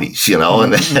zombies,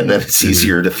 and then it's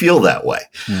easier to feel that way.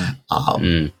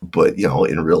 But,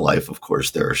 in real life, of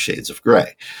course, there are shades of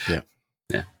gray. Yeah.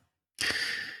 Yeah.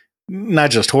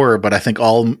 Not just horror, but I think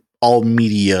all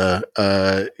media,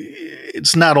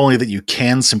 it's not only that you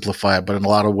can simplify it, but in a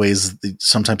lot of ways,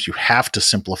 sometimes you have to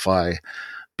simplify,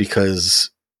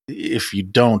 because if you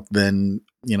don't, then,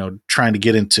 trying to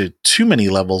get into too many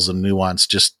levels of nuance,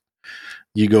 just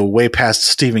you go way past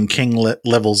Stephen King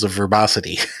levels of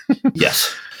verbosity.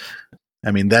 Yes.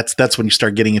 I mean, that's when you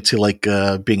start getting into like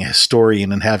being a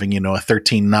historian and having, a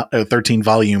 13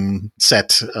 volume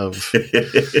set of,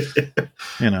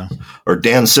 or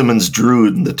Dan Simmons'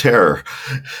 Drood and the Terror.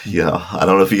 I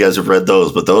don't know if you guys have read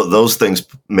those, but those things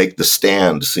make The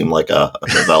Stand seem like a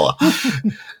novella.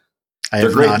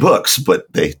 They're great books,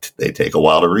 but they take a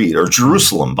while to read. Or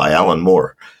Jerusalem by Alan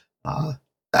Moore.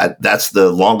 That's the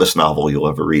longest novel you'll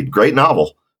ever read. Great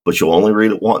novel, but you'll only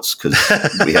read it once, because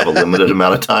we have a limited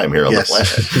amount of time here on the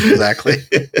planet. Exactly.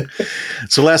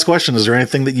 So last question, is there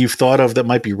anything that you've thought of that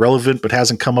might be relevant but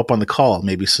hasn't come up on the call?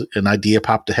 Maybe an idea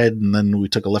popped ahead and then we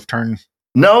took a left turn?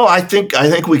 No, I think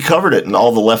we covered it in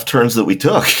all the left turns that we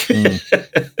took.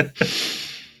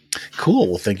 Cool.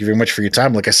 Well, thank you very much for your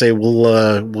time. Like I say,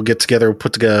 we'll get together,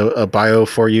 put together a bio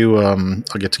for you. I'll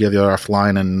get together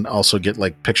offline and also get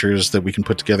like pictures that we can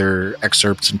put together,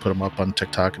 excerpts, and put them up on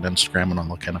TikTok and Instagram and all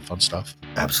that kind of fun stuff.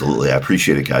 Absolutely. I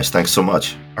appreciate it, guys. Thanks so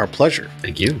much. Our pleasure.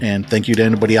 Thank you. And thank you to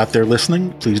anybody out there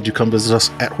listening. Please do come visit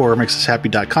us at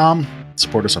horrormakesushappy.com.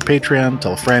 Support us on Patreon,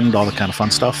 tell a friend, all that kind of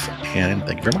fun stuff. And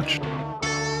thank you very much.